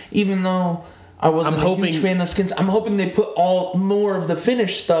 Right. Even though I wasn't a huge fan of Skins, I'm hoping they put more of the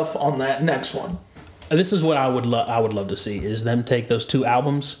finished stuff on that next one. This is what I would love to see is them take those 2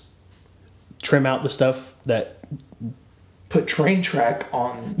 albums, trim out the stuff that. Put Train Track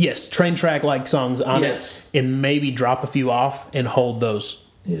on. Yes, train track like songs on Yes. it, and maybe drop a few off and hold those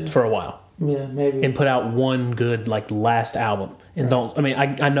for a while. Yeah, maybe. And put out one good like last album. And don't. I mean,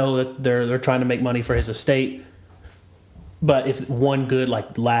 I know that they're trying to make money for his estate, but if one good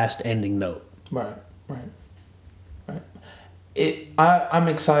like last ending note. Right. I'm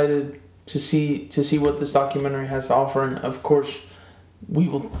excited to see what this documentary has to offer, and of course,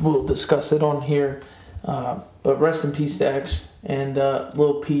 we'll discuss it on here. But rest in peace to X and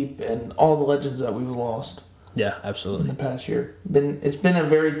Lil Peep and all the legends that we've lost. Yeah, In absolutely. the past year, it's been a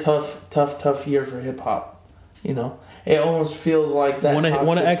very tough year for hip hop. You know, it almost feels like that.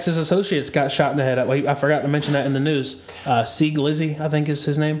 One of X's associates got shot in the head. I forgot to mention that in the news. C. Glizzy, I think is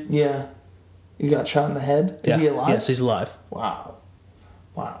his name. Yeah, he got shot in the head. Is he alive? Yes, he's alive. Wow.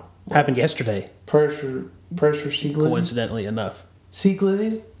 Happened yesterday. Prayers for C. Glizzy. Coincidentally enough. C.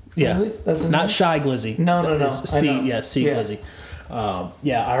 Glizzy. Yeah, Really? That's his not name? Shy Glizzy. No. It's I C. know. Yeah, C. Yeah. Glizzy.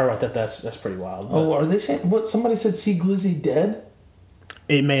 I heard about that. That's pretty wild. Oh, But are they saying what? Somebody said C. Glizzy dead?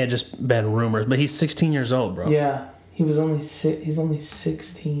 it may have just been rumors, but he's 16 years old, bro. Yeah, he's only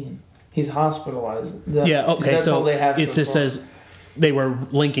 16. He's hospitalized. Yeah. Okay. That's So all they have it so just far. says they were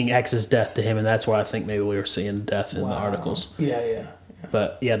linking X's death to him, and that's why I think maybe we were seeing death in the Wow. articles. Yeah.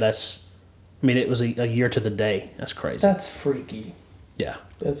 But yeah, I mean, it was a year to the day. That's crazy. That's freaky. Yeah.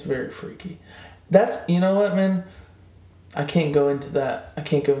 That's very freaky. You know what, man? I can't go into that.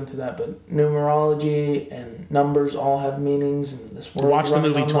 But numerology and numbers all have meanings, and this world. Watch the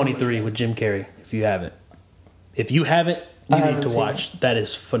movie 23 with Jim Carrey if you haven't. If you haven't, you need haven't to seen watch. That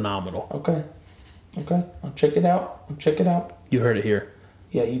is phenomenal. Okay. I'll check it out. You heard it here.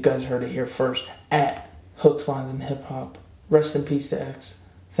 Yeah, you guys heard it here first at Hooks, Lines, and Hip Hop. Rest in peace to X.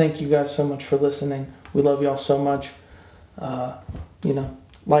 Thank you guys so much for listening. We love y'all so much.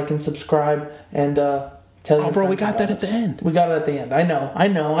 Like and subscribe and tell your bro, we friends got that about at the us. end. We got it at the end. I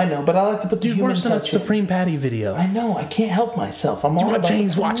know. But I like to put the Dude, human worse than a touch in. Supreme Patty video. I know. I can't help myself. I'm all Want about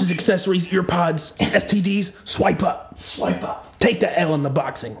chains, the watches, promotion. accessories, earpods, STDs? Swipe up. Swipe up. Take that L in the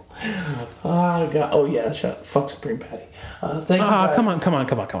boxing. Oh God. Oh yeah. Fuck Supreme Patty. Thank you. Guys. Come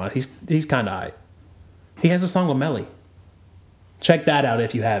on. He's kind of aight. He has a song with Melly. Check that out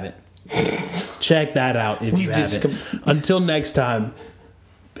if you haven't. Check that out if you just haven't. Until next time,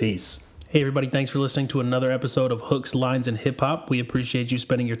 peace. Hey everybody, thanks for listening to another episode of Hooks, Lines, and Hip Hop. We appreciate you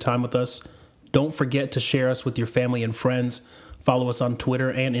spending your time with us. Don't forget to share us with your family and friends. Follow us on Twitter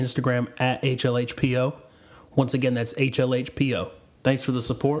and Instagram at HLHPO. Once again, that's HLHPO. Thanks for the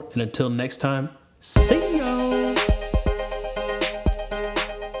support, and until next time, see ya.